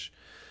change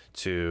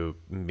to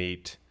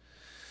meet,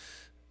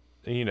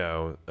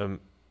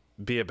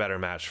 be a better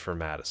match for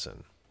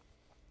Madison.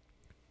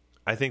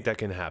 I think that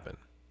can happen.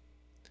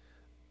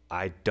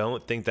 I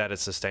don't think that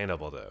it's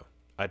sustainable, though.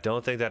 I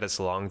don't think that it's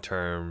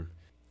long-term.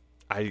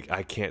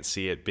 I can't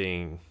see it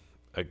being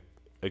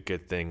a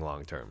good thing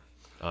long-term,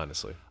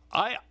 honestly.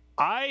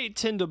 I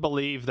tend to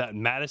believe that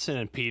Madison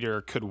and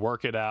Peter could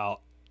work it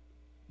out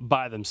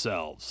by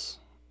themselves.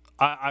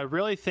 I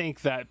really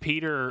think that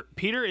Peter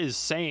is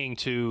saying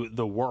to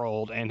the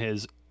world and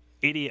his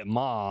idiot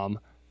mom,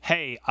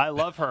 hey, I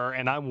love her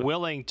and I'm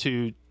willing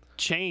to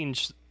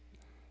change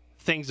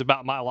things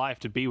about my life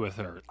to be with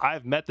her.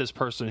 I've met this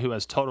person who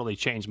has totally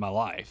changed my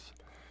life.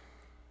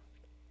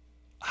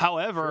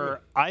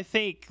 However, I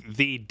think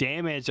the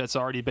damage that's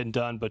already been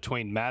done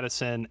between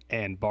Madison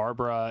and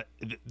Barbara,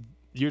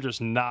 you're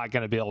just not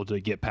going to be able to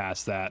get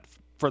past that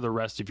for the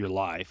rest of your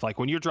life. Like,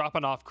 when you're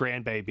dropping off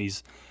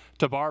grandbabies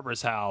to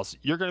Barbara's house,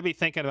 you're going to be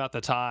thinking about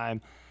the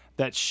time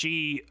that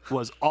she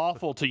was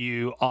awful to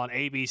you on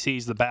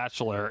ABC's The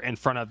Bachelor in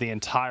front of the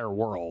entire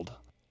world.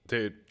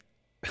 Dude,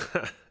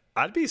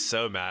 I'd be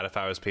so mad if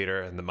I was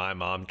Peter and my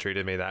mom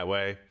treated me that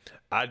way.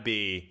 I'd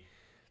be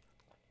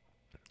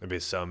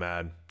so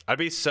mad. I'd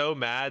be so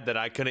mad that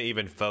I couldn't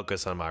even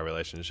focus on my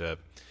relationship.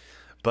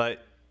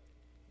 But,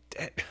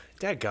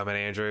 dadgummit,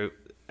 Andrew,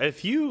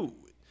 if you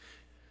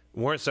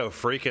weren't so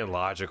freaking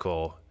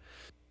logical,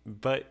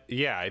 but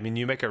yeah, I mean,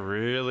 you make a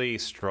really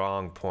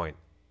strong point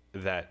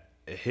that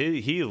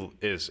he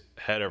is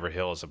head over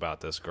heels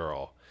about this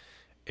girl.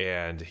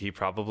 And he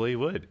probably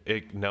would.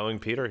 Knowing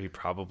Peter, he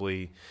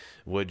probably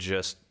would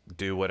just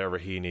do whatever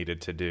he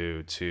needed to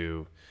do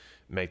to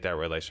make that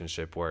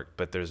relationship work.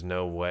 But there's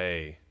no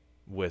way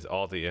with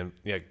all the...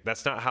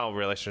 that's not how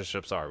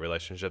relationships are.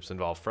 Relationships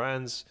involve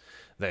friends.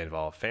 They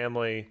involve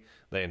family.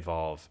 They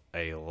involve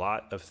a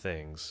lot of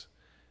things.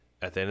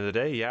 At the end of the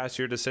day, yeah, it's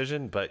your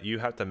decision, but you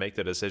have to make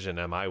the decision.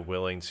 Am I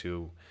willing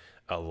to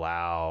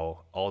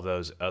allow all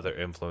those other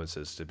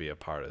influences to be a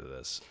part of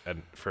this?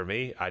 And for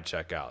me, I'd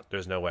check out.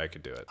 There's no way I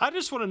could do it. I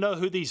just want to know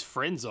who these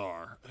friends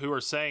are who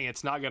are saying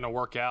it's not going to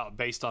work out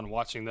based on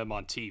watching them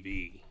on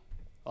TV.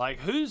 Like,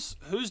 who's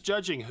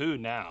judging who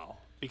now?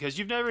 Because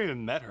you've never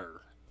even met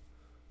her.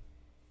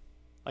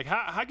 Like,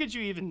 how could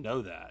you even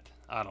know that?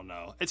 I don't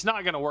know. It's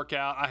not going to work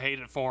out. I hate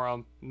it for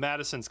him.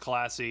 Madison's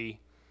classy.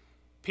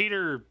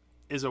 Peter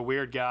is a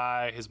weird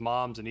guy. His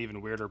mom's an even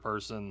weirder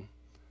person.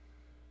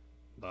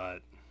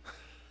 But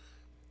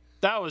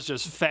that was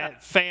just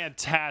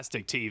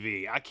fantastic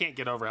TV. I can't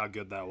get over how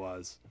good that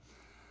was.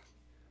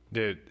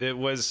 Dude,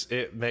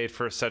 it made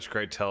for such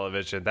great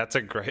television.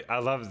 I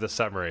love the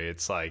summary.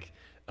 It's like,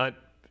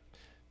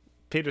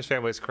 Peter's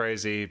family's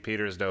crazy.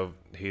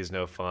 He's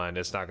no fun.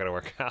 It's not going to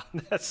work out.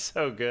 That's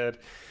so good.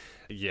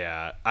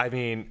 Yeah. I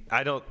don't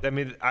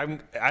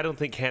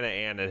think Hannah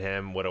Ann and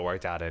him would have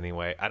worked out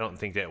anyway. I don't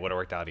think that would have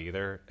worked out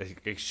either.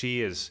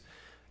 She is,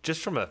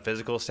 just from a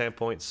physical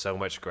standpoint, so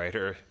much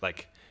greater.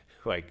 Like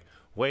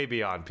way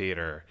beyond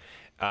Peter.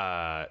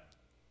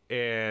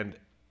 And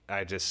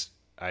I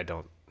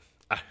don't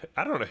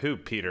know who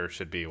Peter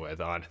should be with,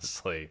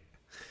 honestly.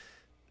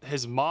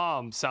 His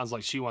mom sounds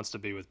like she wants to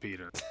be with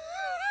Peter.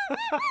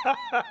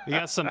 You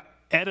got some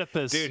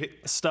Oedipus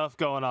stuff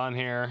going on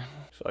here.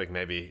 I feel like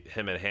maybe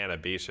him and Hannah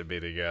B should be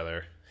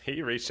together.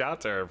 He reached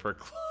out to her for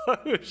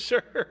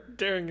closure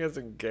during his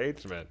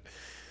engagement.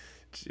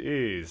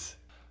 Jeez.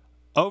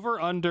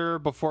 Over under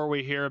before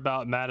we hear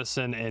about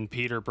Madison and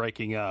Peter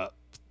breaking up.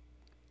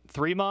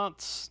 3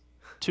 months?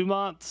 2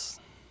 months?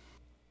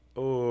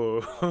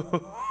 Oh.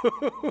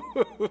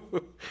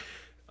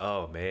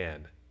 Oh,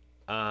 man.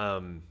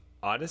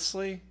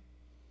 Honestly,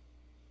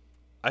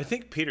 I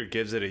think Peter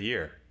gives it a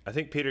year. I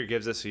think Peter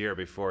gives us a year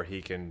before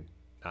he can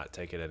not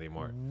take it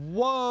anymore.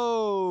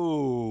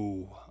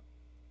 Whoa.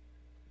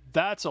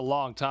 That's a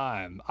long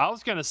time. I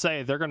was going to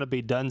say they're going to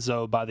be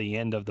donezo by the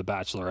end of The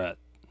Bachelorette.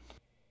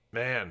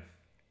 Man.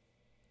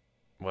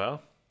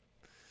 Well,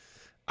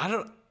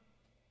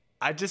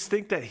 I just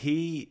think that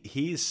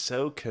he's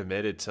so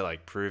committed to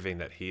like proving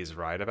that he's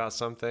right about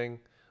something,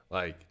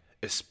 like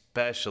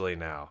especially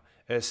now,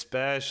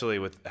 especially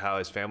with how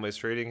his family's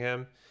treating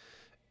him.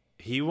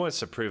 He wants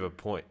to prove a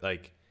point.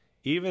 Like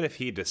even if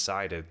he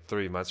decided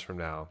 3 months from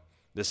now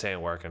this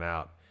ain't working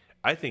out,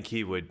 I think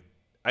he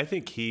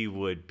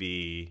would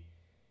be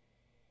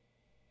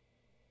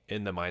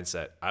in the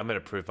mindset, I'm going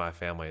to prove my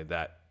family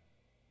that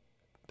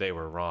they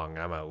were wrong.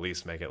 I'm going to at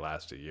least make it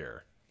last a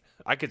year.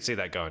 I could see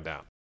that going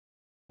down.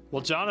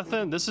 Well,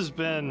 Jonathan, this has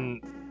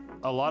been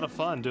a lot of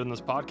fun doing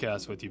this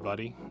podcast with you,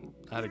 buddy.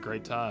 I had a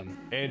great time.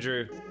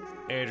 Andrew,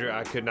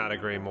 I could not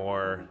agree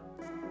more.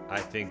 I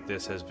think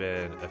this has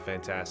been a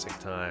fantastic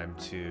time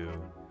to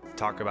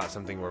talk about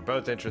something we're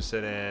both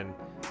interested in,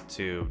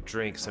 to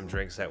drink some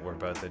drinks that we're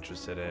both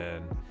interested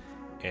in,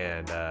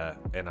 and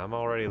I'm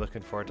already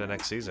looking forward to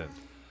next season.